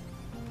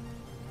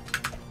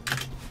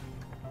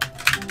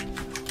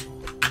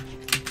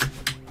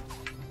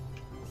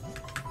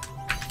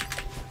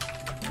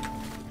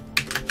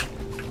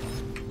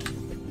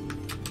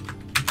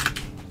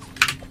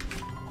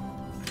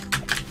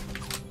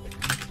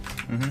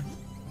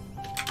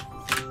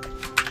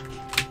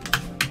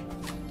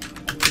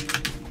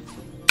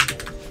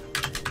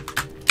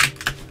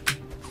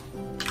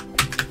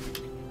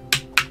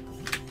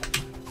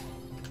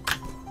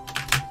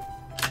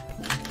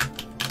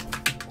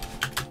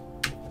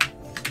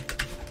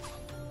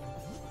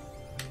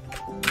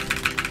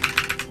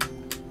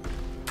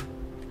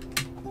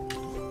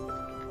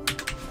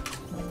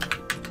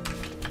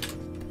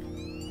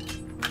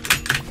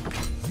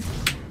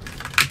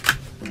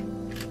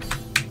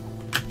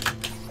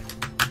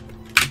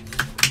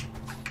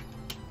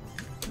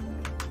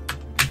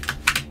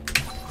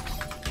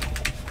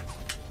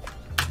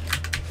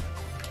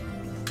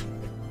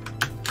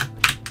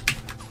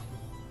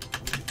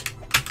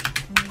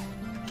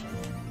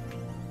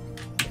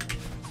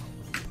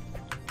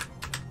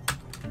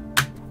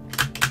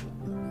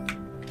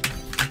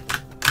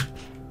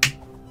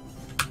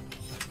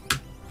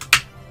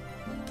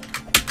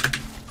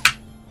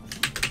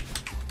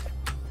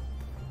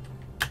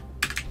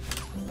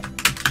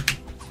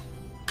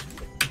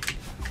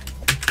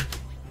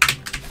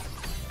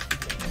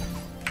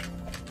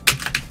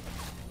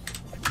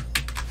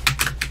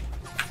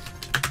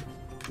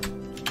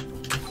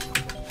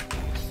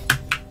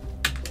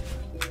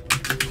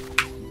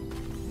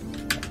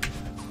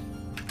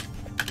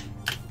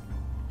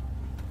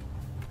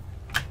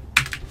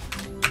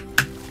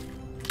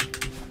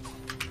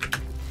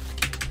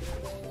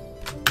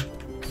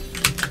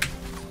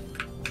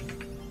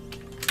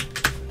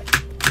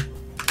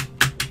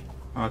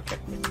 Okay.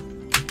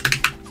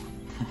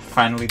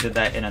 Finally did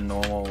that in a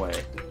normal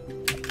way.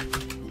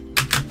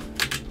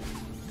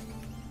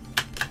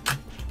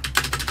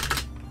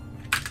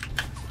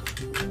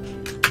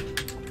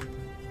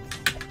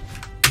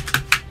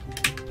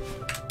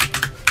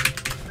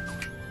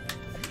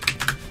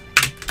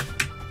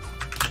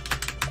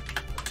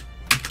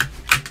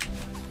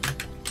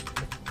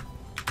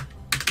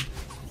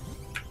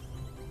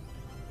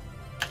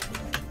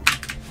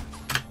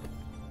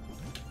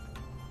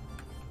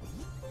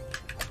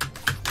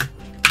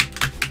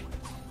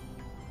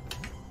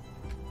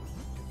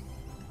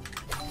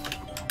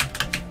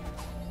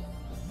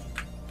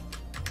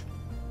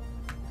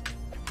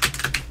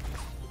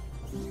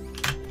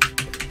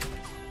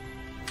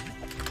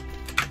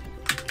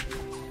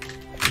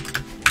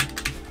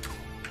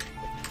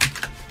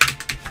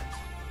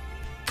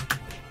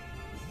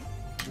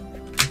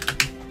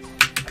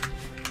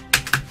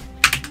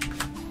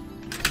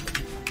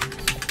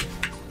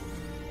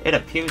 It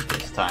appeared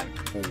this time.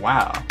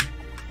 Wow.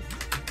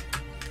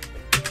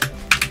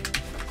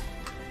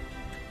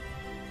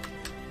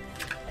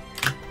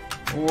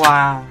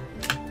 Wow.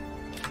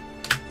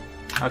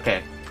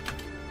 Okay.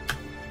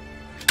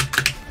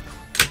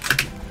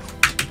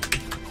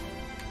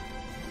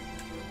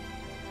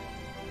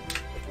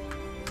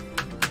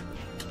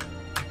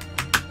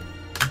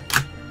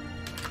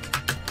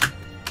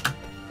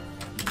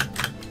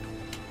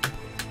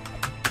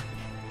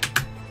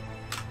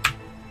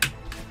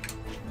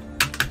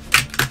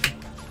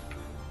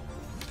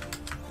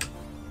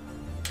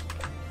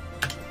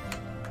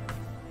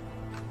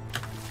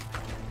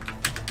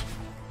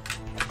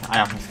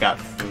 got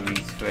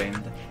freeze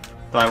framed.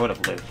 Though I would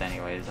have lived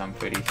anyways, I'm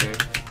pretty sure.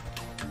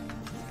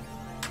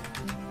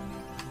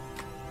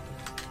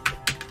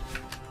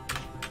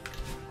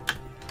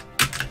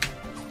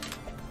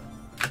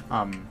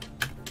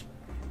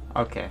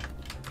 Okay.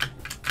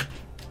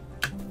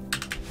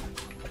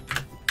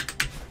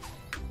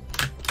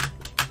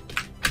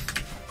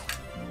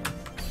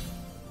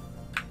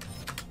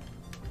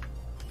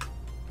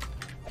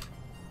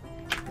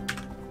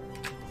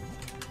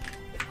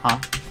 Huh?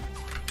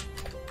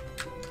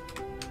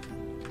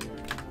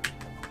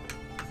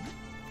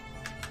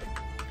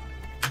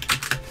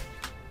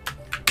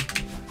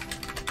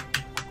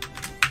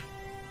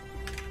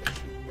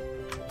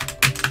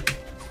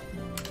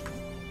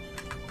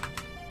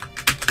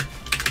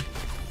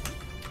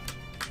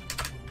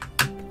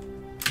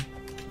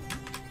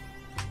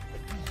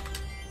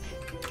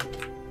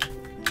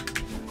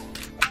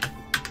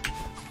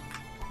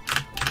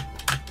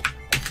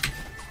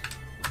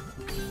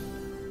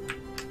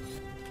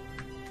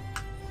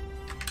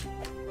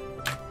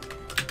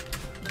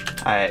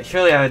 Alright,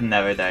 surely I would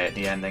never die at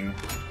the ending.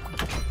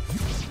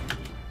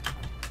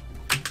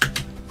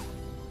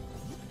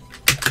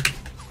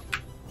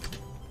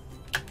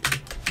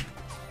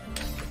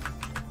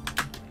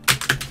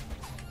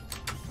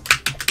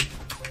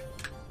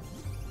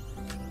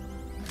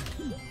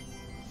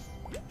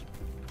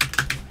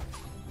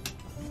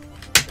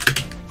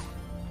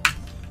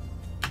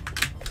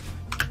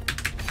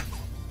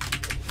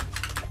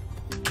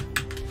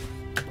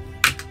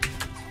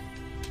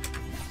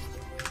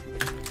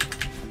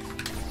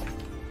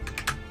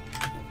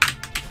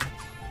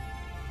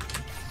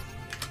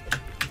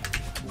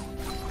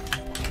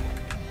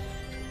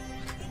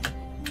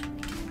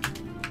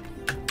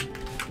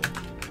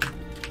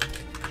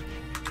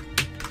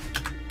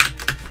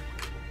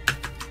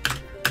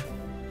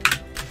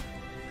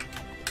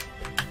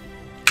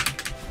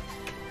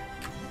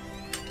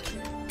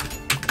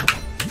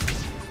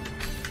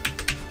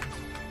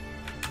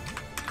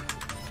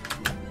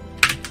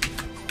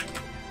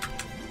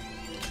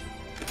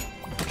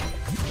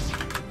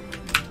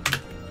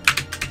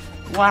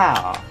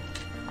 Wow,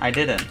 I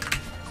didn't.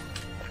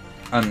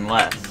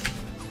 Unless...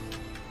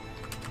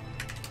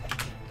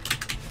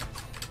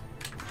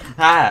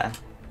 Ah!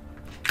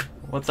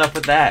 What's up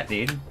with that,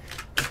 dude?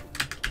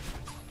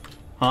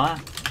 Huh?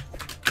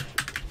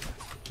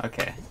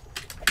 Okay.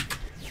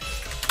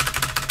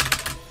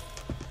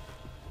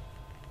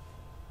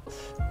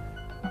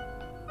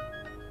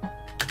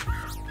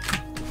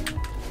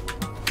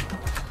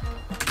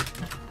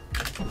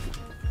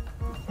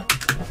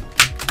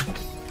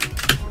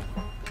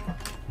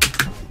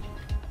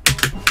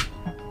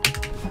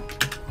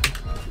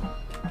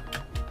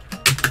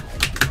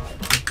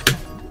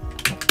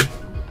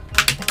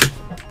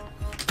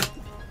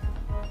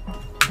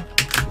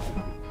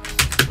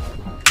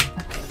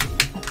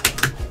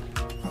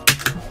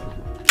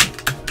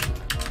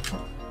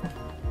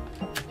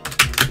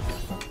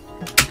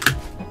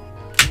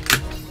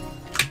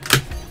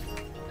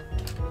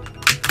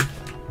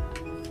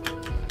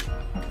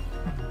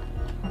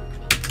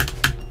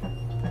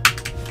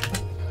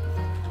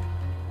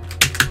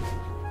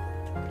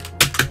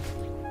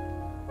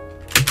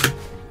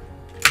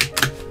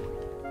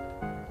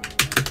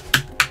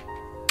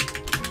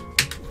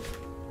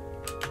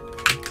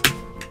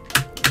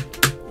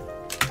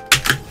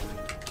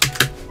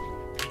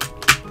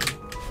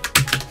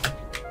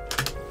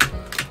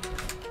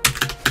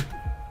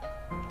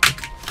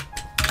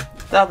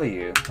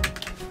 W.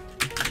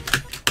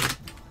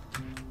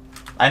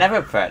 I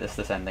never practiced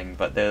this ending,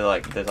 but there's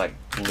like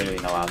literally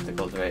no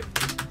obstacles, right?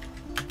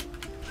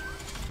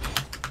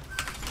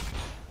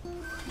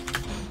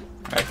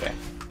 Okay.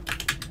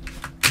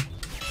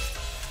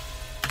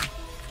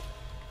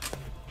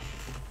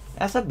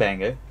 That's a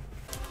banger.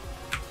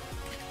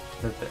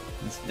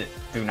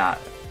 Do not.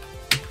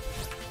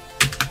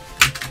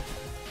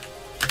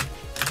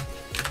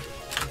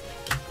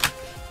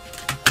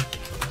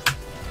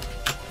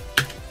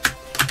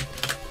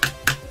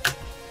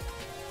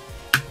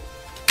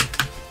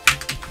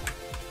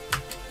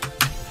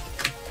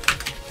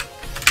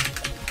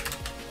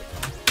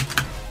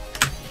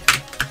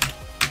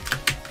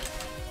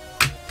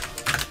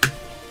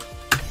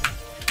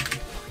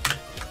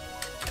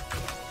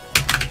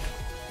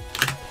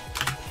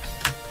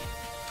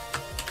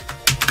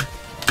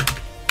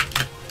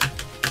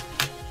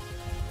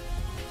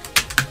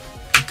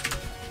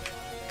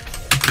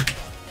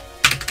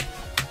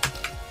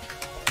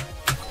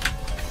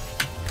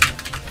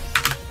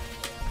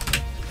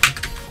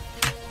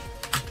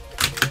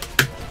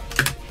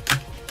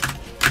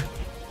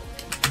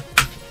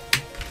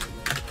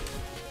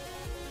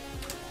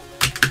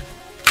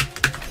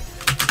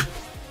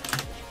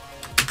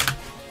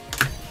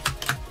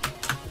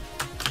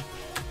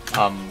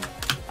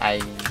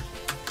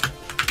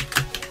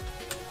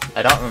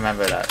 I don't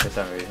remember that for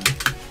some reason.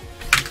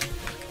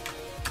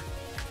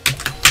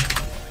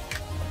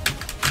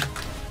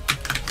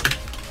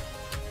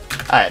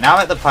 Alright, now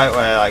I'm at the part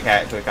where I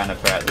actually kind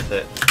of practice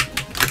it.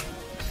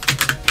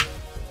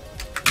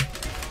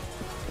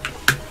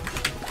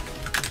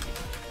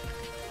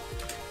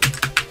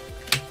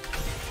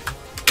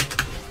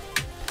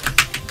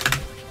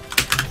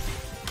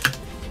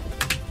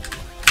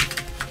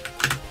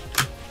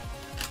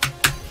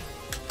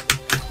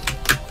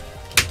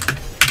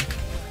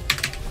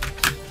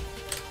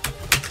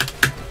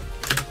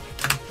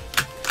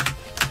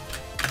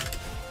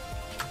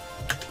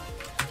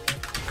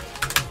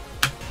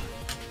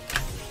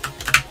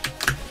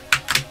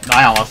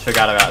 almost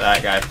forgot about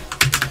that guy.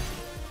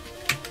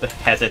 The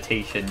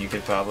hesitation you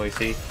could probably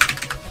see.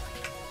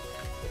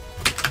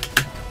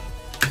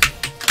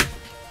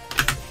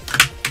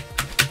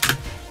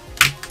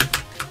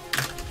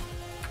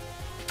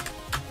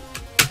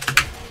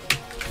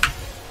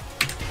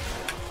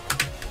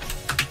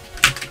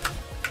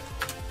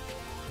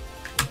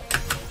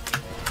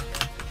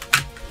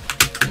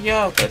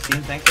 Yo,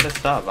 Christine, thanks for the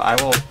sub. I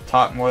will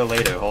talk more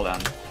later. Hold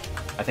on.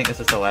 I think this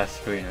is the last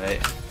screen,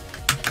 right?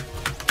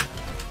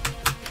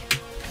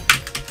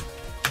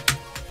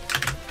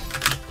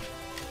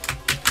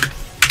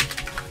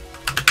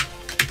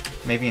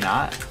 Maybe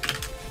not.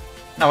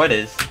 No, it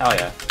is. Hell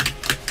yeah.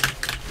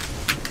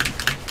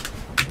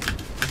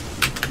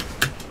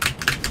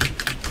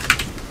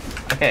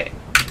 Okay.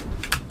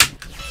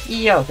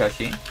 Yo,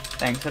 Koshi.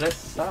 Thanks for the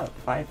sub.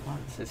 5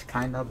 months. It's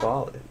kinda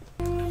ballin'.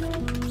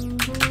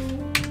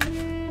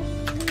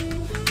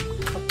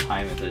 What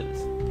time is it?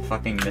 It's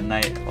fucking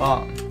midnight.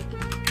 Well,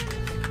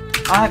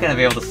 I'm not gonna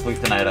be able to sleep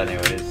tonight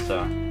anyways,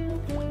 so.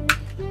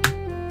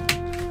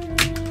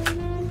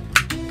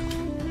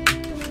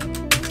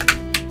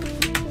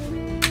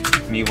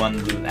 Me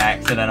one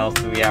accidental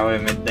 3-hour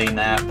midday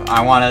nap.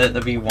 I wanted it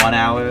to be 1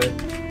 hour,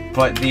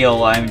 but the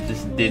alarm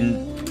just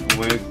didn't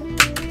work.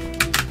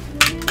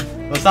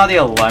 Well, it's not the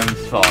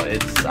alarm's fault.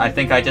 It's I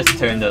think I just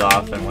turned it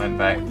off and went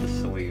back to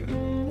sleep.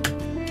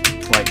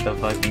 Like the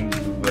fucking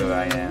goober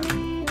I am.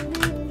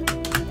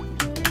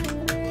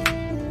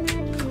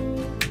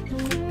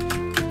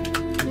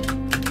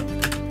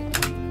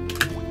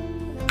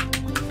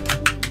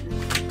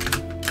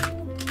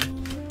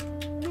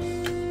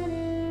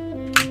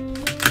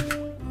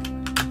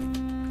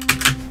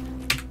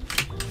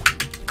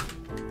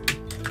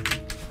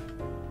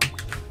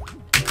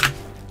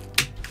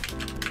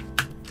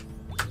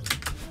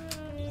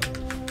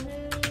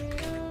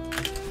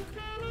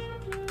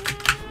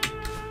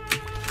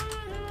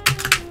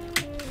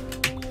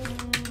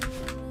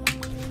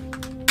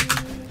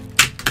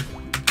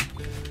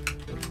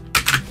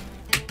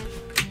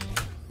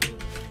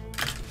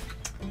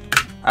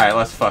 Alright,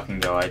 let's fucking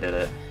go. I did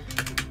it.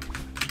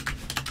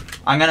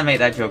 I'm gonna make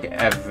that joke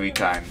every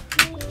time.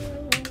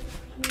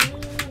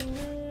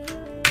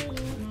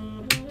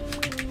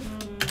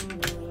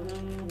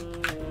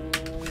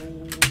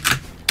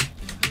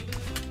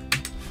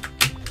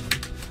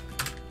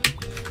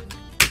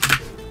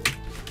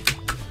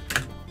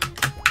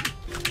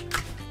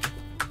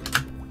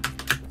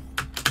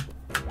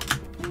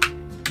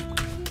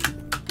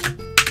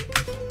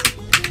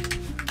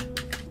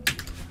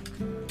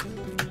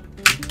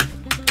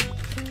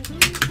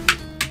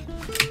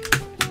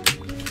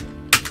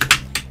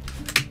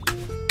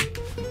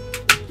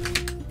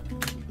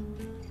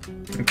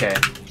 Okay.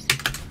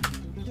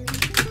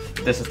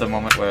 This is the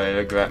moment where I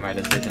regret my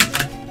decisions.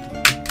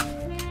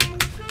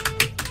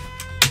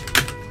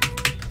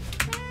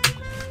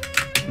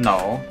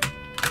 No.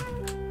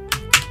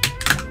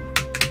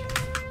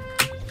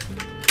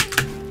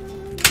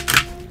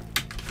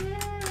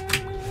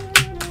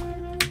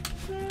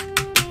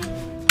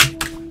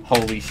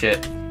 Holy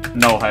shit.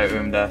 No heart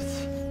room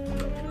deaths.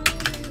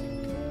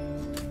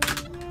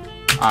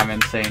 I'm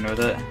insane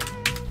with it.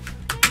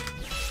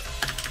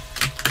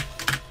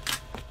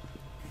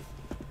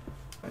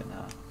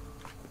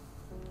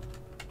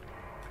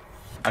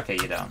 Okay,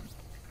 you don't.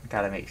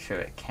 Gotta make sure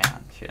it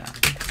counts, you know.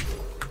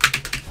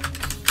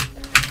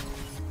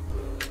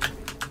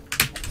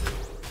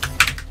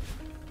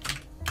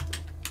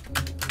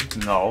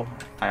 No,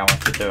 I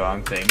almost did the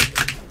wrong thing.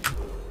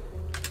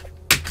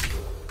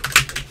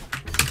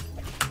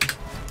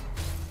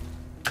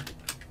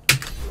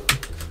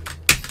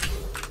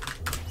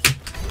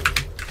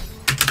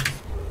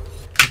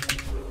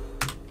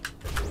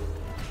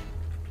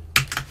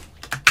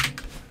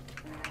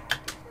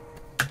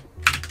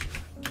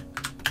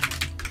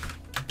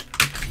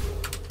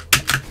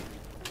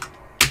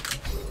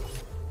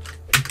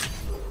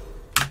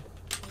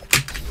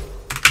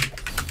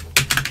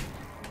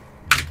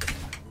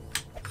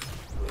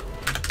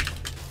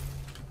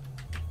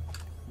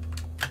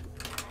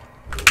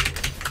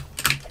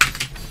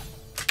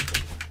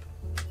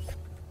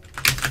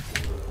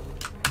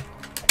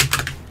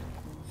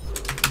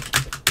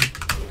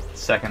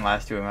 Second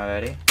last room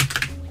already.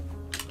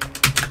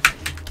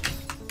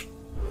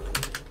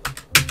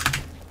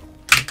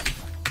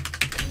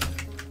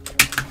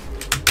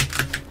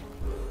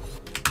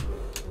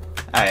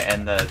 Alright,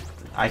 and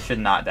I should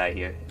not die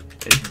here.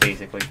 It's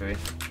basically free.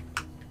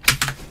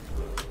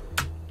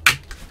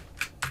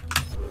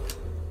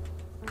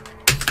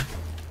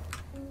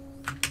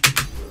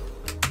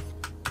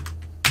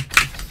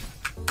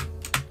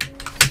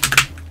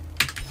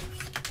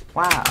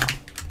 Wow.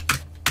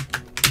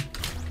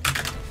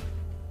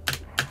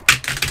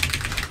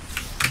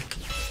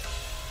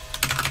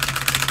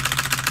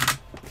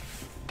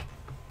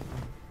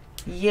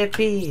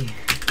 Yippee!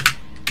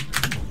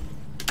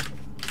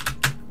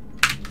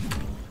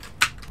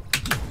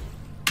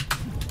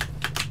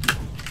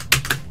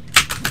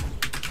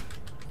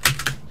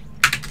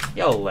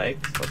 Yo,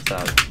 Legs, what's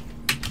up?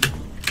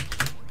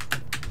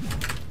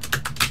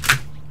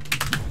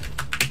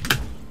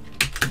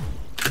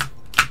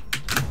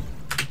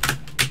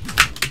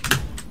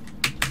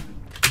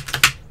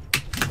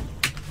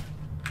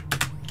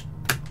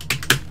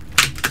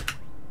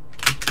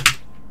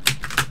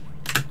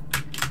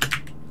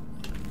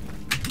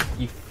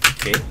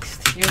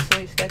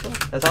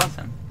 That's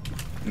awesome.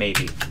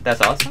 Maybe.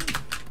 That's awesome?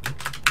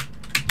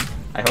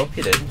 I hope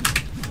you did.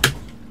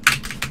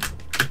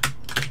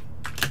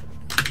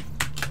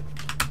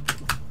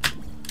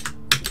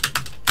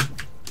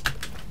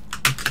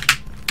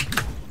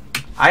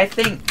 I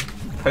think,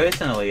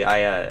 personally,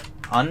 I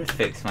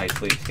unfixed my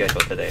sleep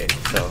schedule today,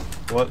 so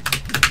whoops.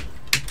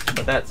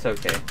 But that's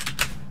okay.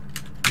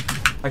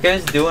 Like, I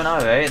was doing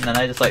alright, and then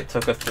I just like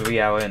took a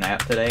 3-hour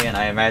nap today, and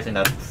I imagine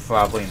that's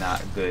probably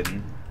not good.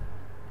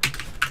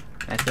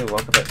 I actually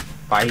woke up at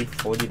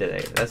 5:40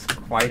 today. That's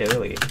quite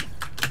early.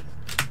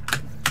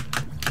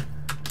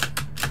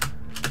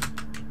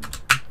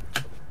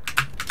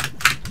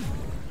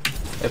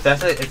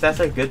 If that's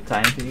a good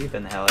time for you,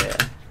 then hell yeah.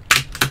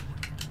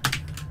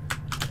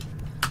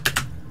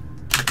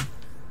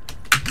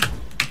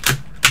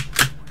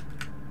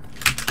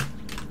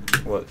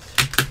 Whoops.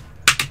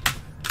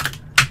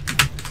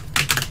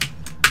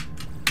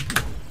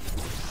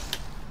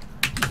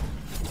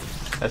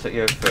 That's what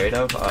you're afraid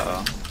of?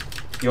 Uh-oh.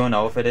 You don't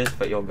know if it is,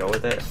 but you'll go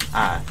with it?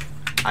 Ah,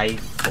 I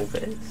hope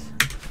it is.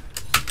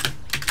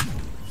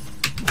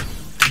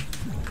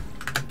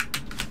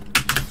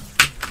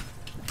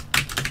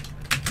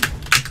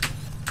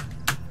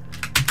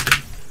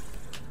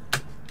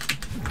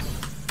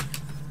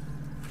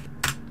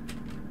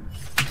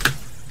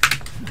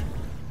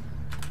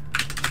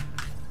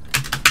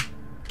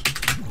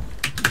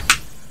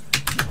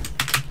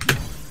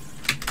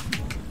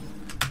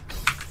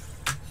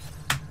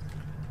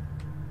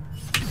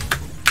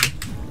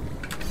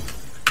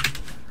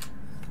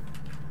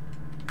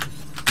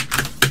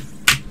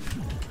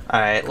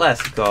 Alright,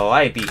 let's go.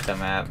 I beat the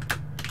map.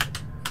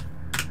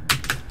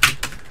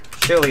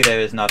 Surely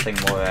there is nothing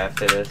more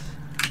after this.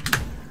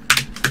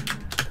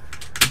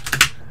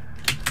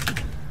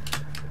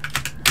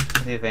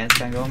 The advance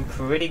time going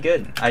pretty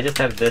good. I just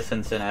have this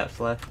and Synapse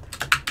left.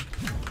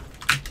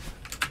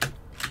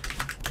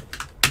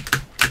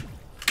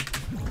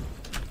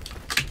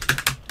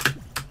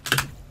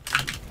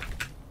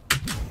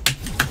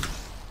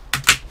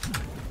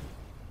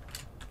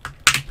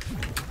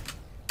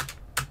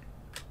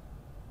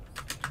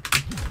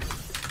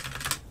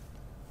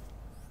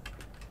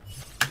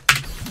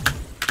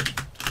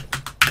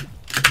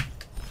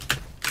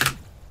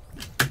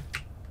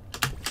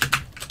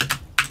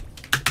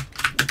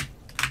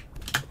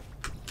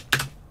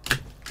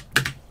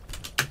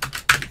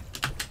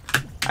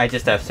 I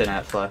just have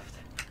Synapse left.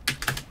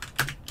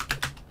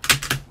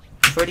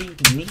 Pretty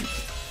neat.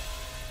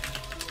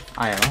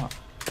 I am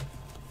off.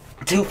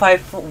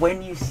 254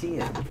 when you see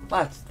it.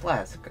 Let's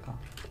go.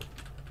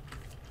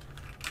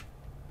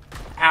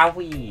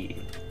 Owie.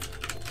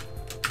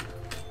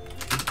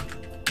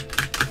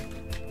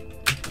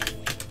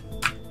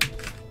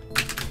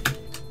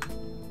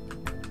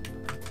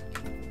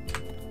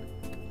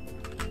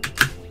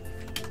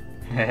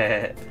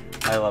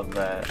 I love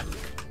that.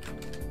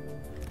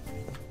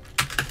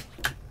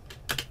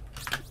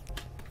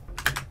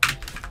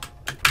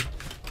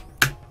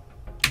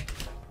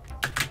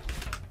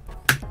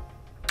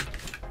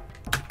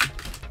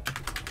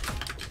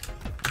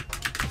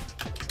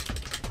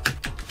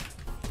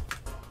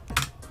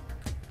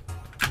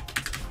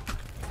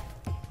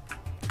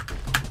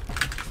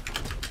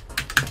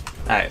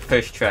 Alright,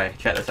 first try.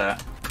 Check this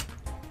out.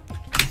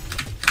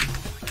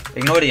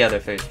 Ignore the other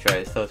first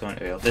tries, those weren't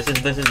real. This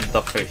is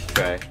the first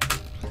try.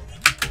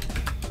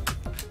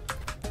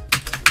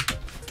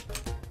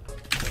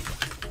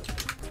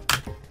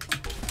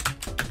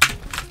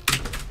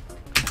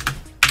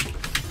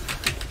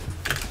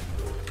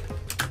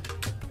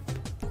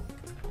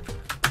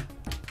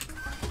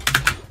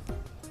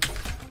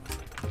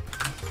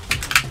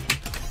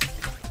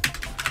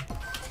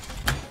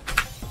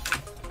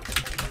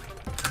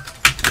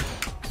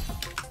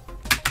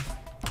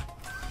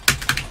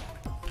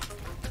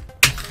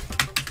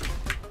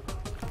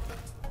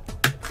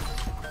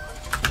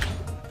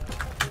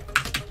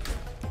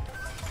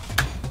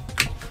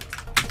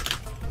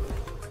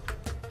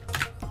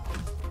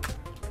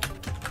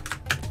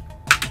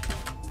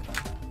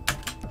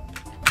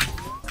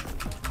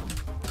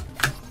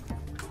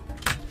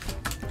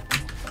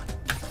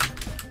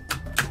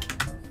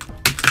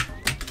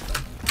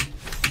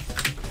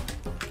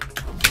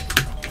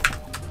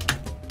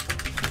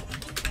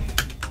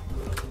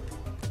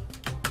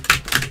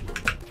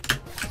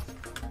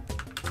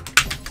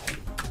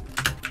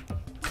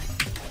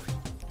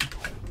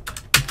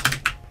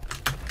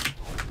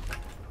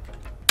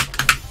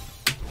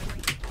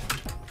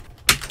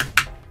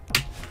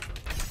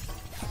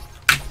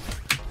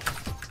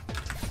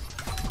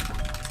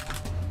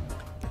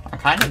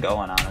 Kinda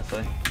going,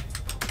 honestly.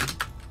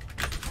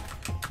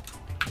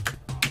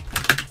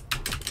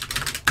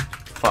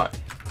 Fuck.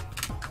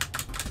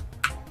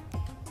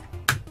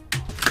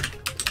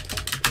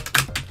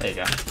 There you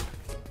go.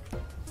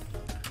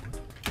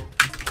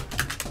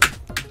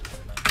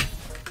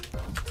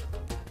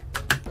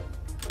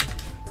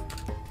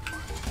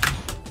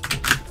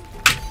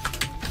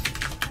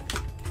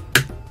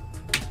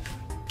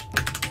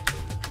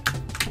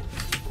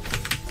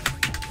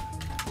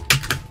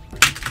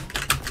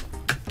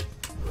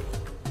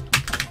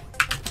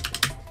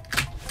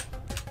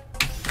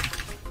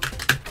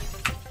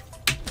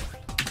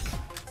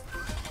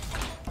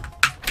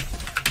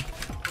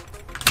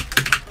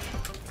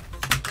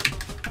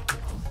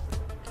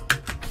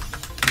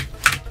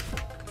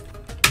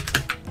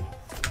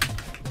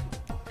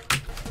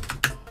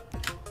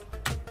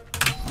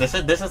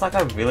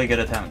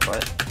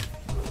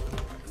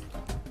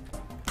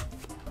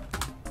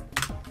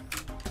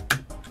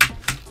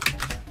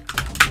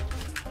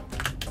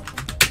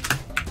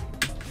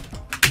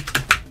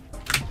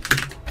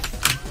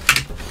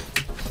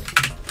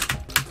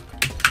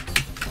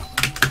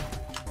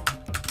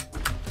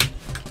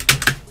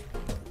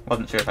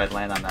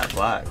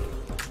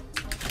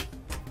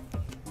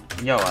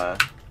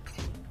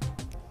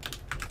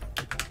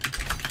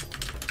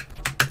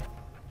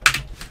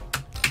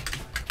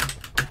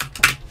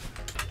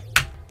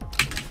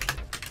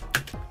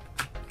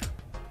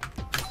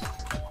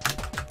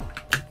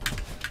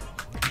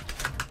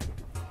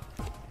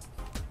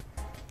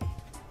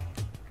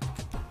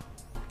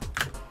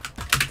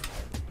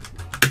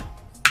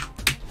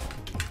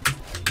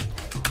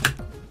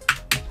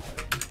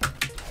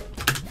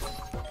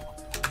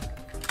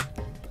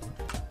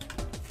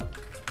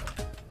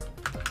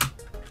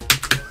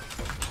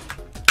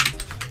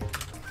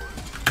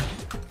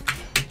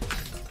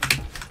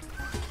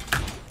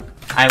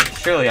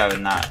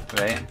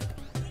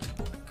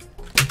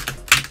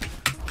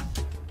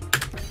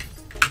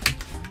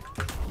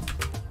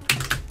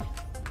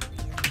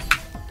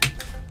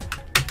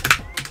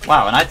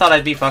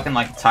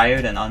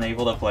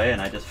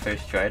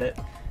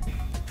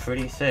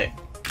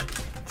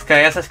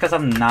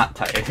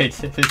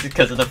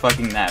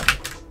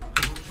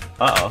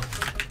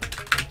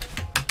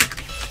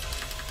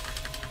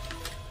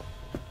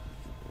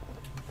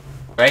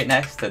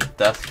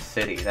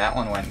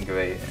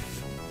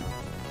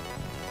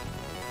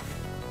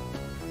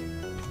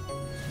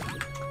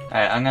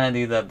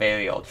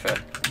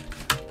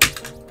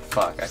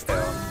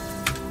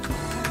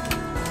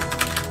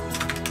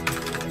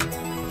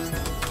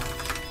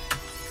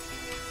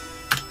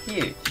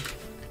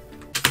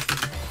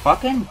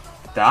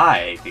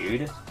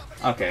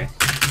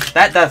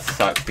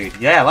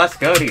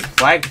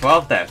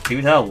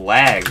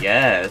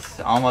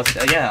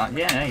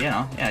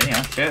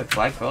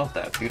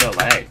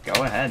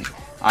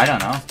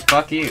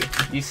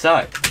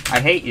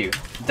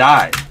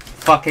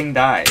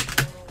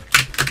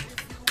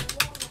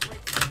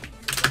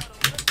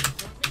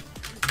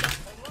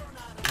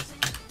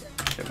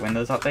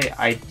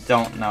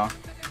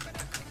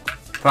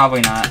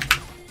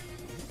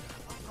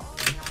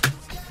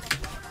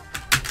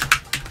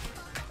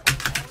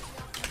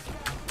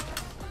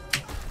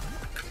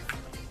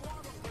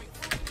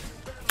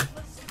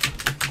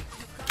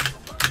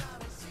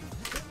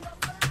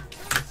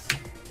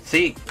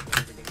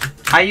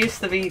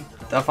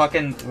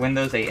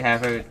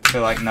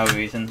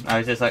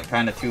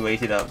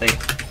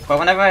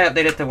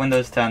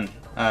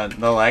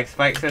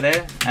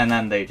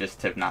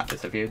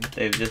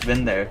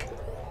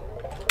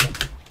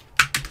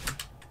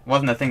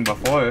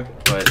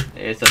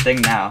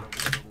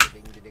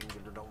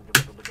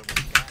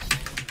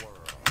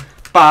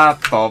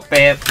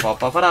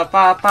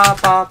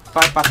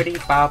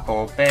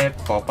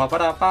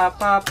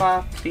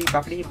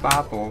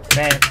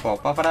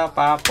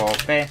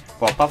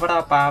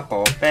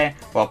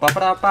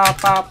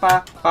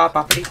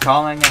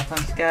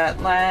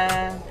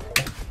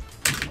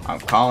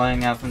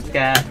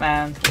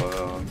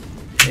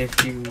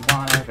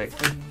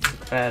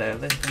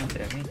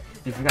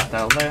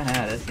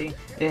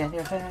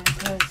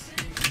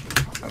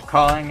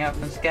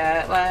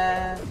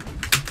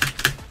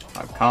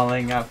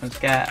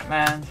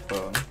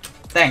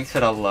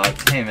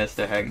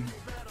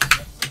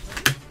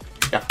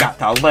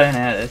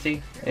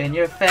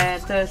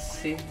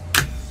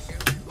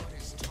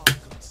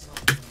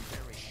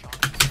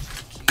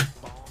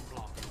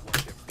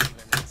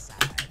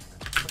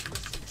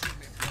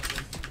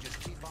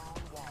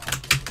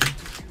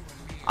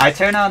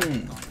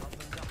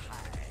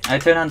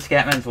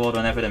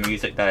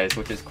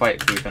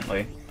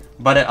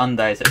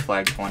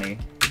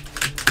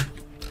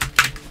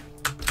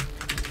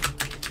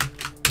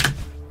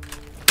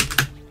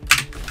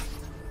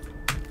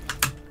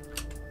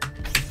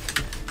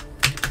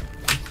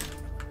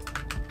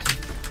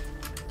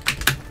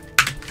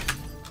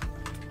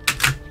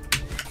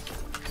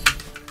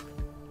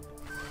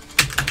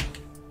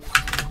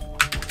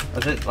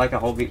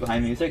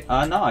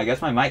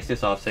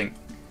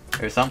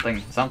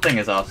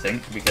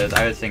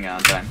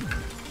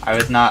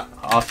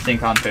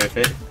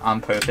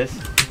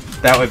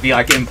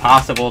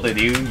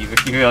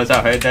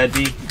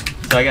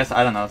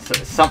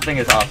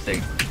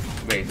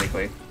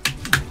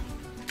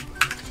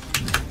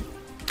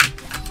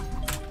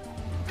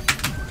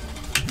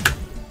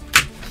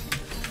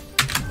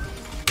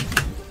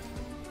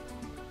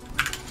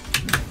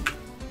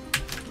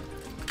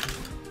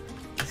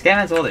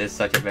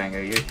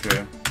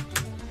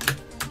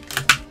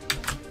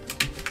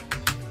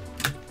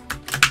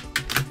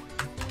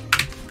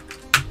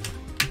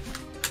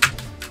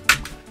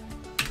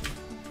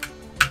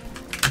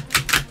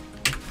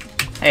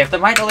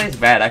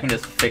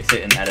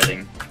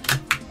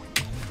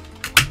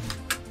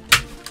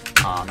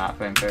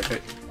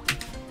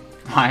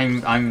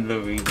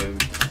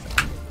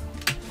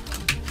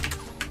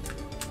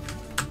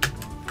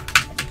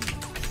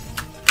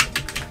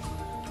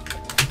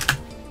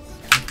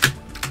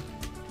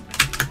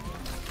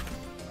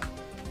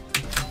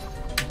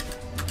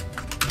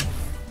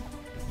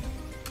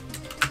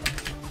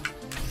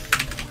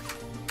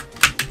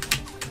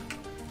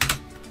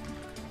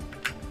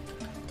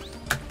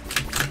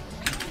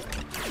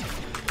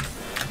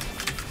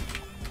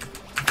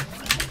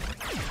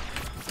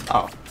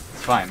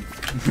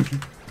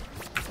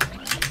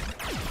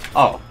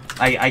 Oh,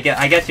 I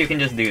guess you can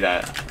just do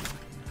that.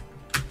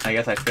 I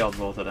guess I failed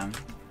both of them.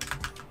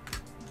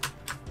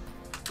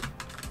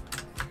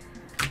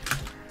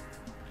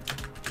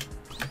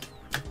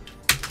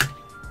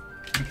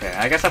 Okay,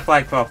 I guess a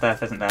flag 12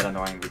 theft isn't that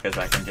annoying because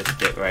I can just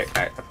get right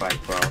back to flag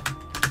 12.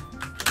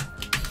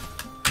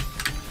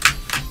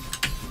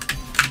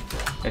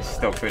 It's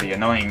still pretty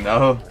annoying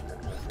though,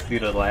 due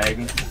to lag.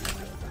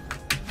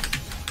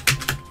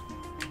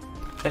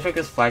 Especially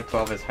because flag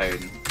 12 is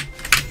hard.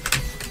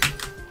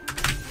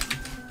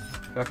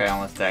 Okay, I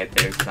almost died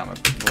there because I'm a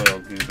little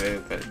goober,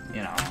 but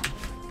you know.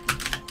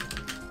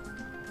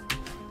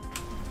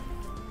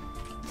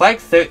 Flag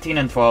 13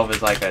 and 12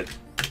 is like a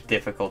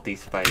difficulty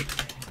spike.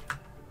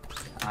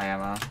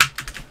 IMO.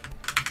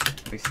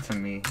 At least to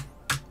me.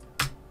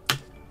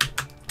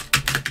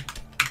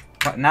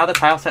 But now the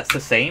tile set's the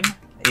same?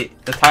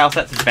 The tile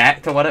set's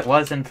back to what it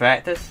was in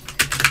practice?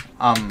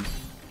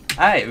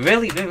 Alright, it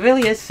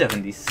really is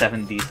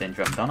 77D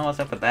syndrome. Don't know what's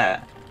up with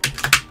that.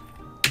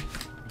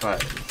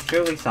 But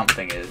surely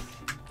something is.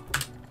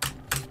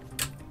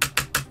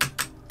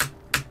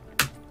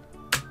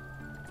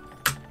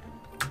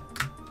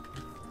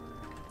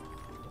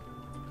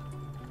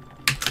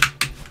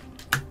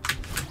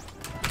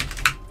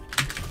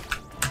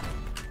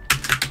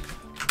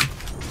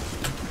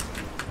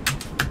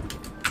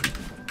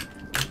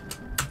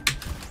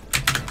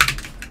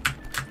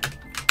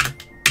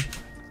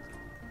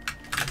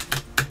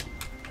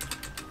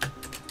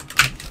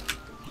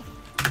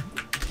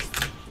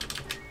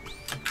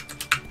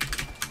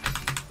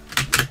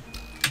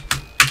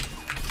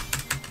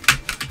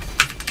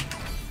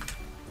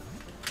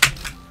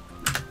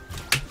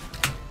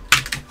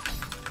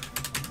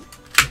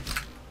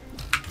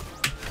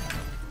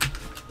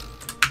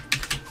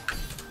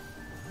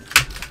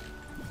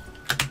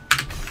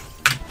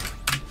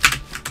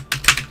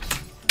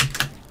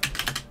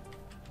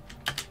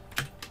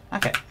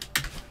 Okay.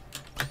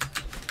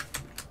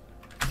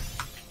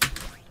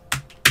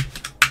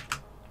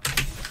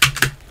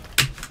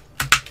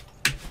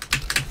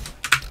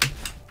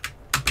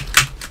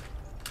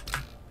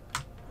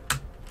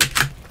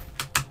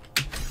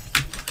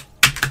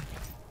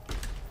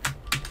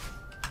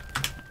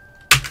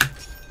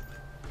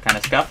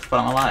 Kinda scuffed, but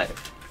I'm alive.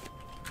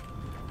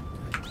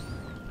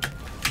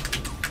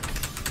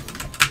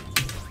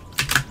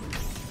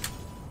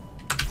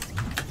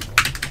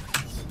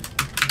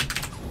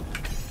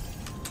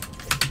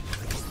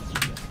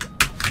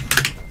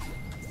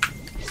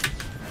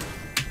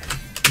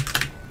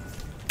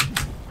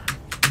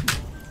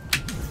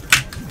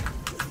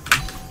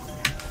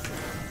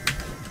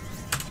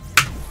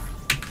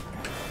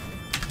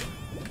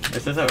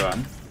 This is a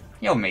run.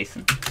 Yo,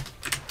 Mason.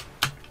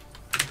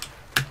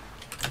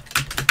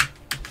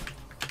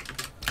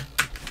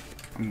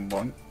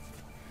 One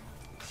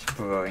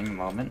exploring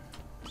moment.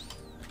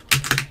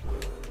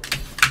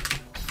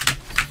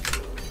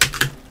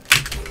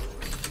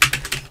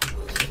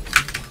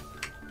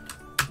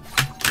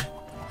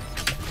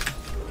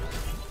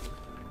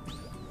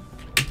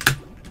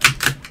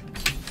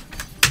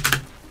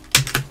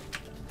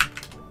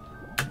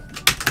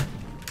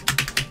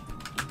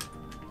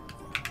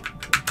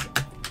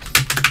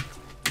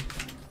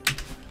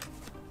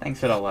 Thanks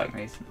for the luck,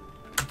 Mason.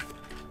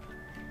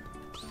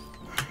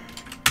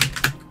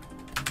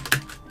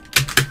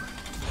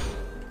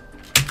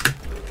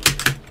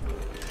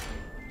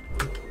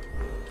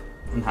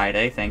 And hi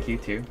day, thank you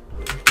too.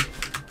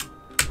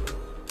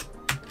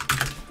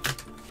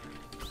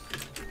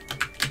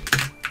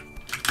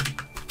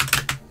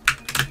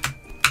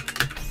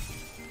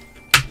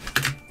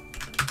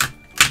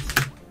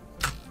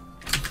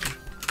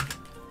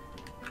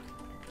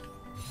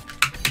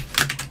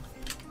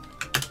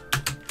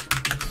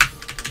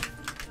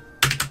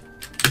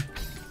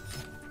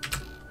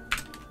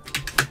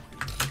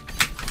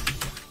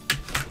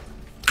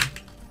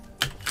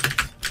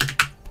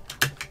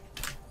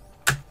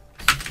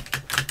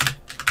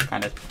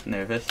 Kind of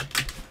nervous.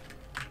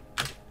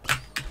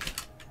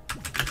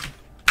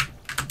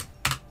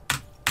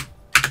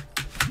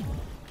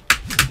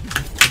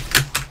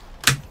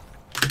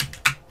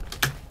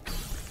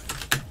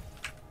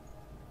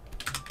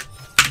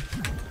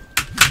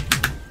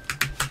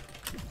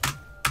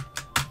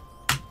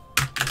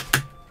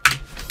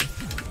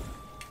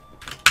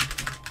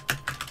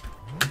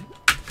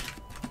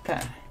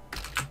 Okay.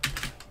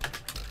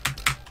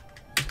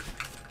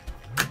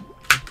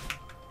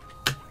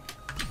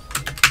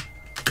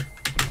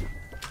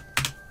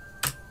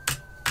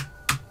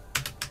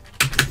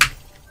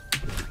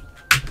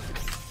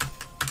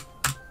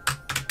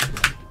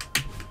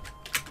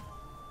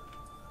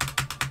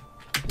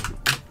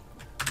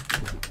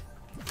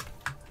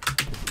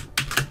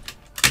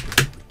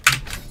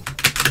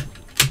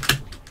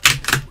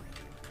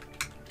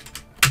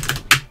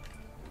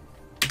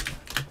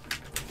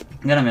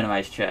 I'm gonna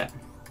minimize chat.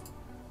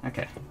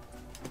 Okay.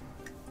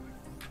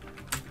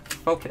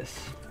 Focus.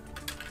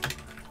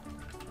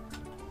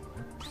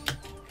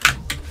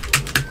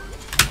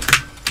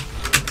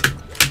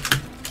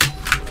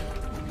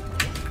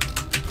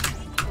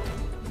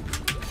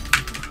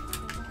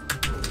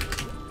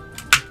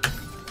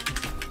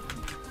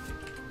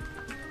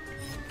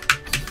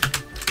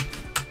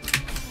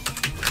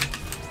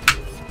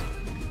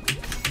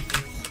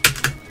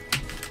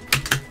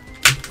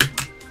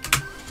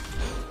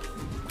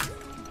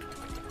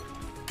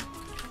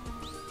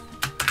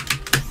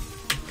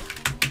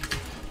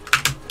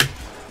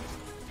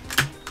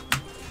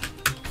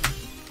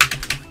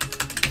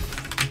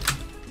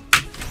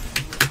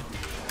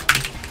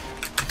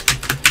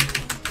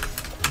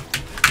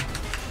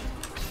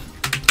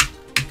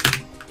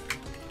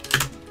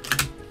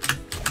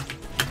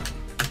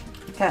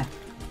 Okay.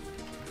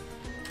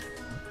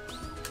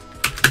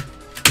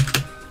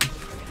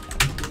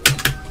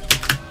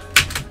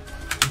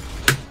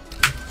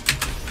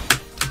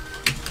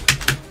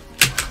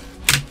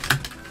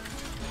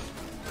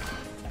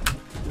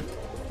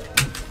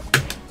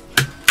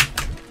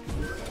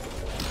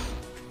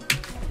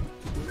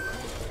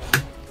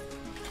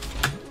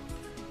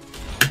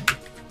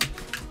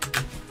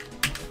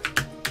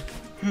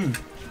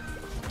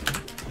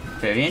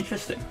 Very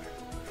interesting.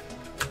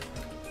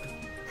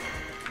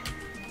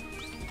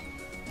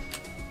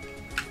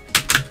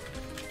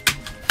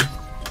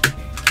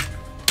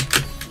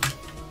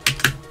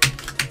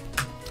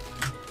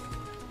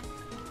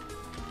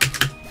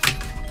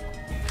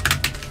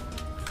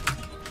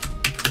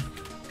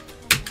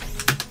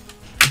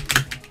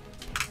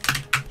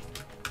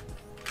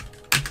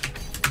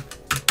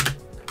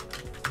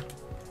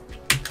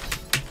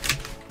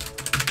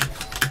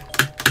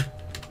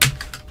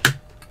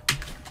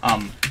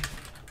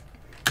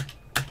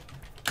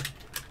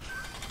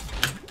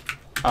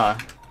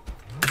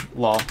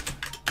 Lol.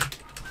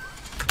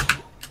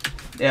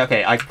 Yeah,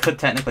 okay, I could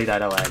technically die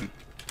to lag.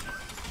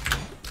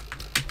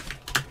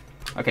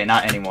 Okay,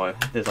 not anymore.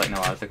 There's like no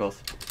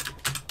obstacles.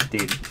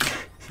 Dude.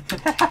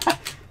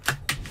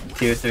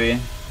 Tier 3.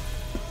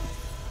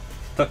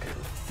 Took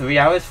 3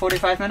 hours,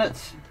 45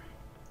 minutes?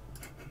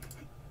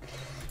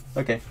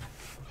 Okay.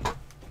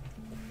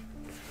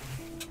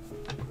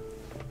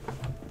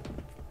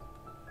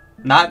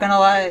 Not gonna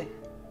lie.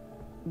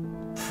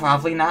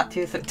 Probably not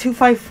tier 3.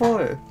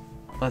 254!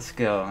 Let's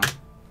go.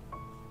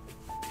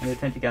 And the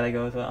tent gotta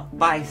go as well.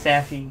 Bye,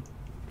 Safi.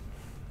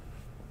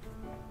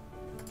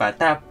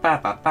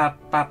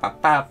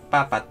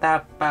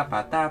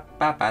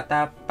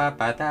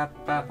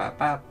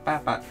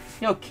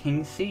 Yo,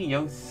 Kingsley.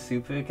 Yo,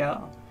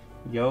 Supergal.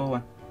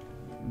 Yo,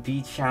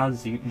 B Chow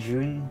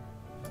Jun.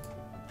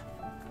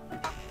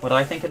 What do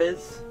I think it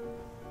is?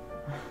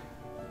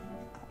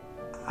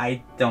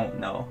 I don't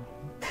know.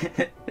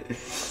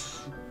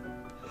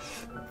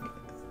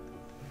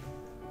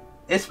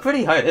 It's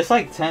pretty hard. It's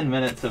like 10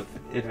 minutes of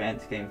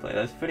advanced gameplay.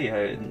 That's pretty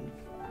hard.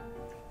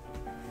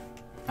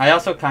 I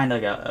also kind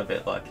of got a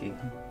bit lucky.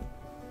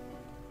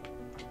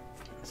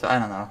 So I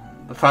don't know.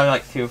 Probably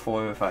like tier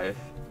 4 or 5.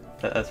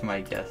 That's my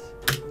guess.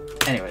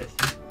 Anyways.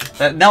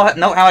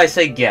 Note how I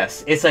say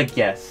guess. It's a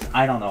guess.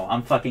 I don't know.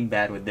 I'm fucking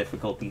bad with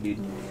difficulty,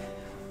 dude.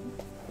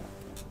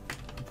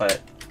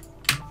 But...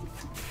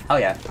 hell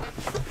yeah.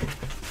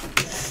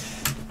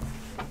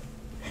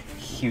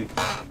 Cute.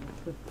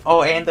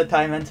 Oh, and the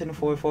time ends in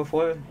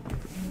 444?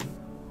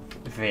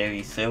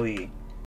 Very silly.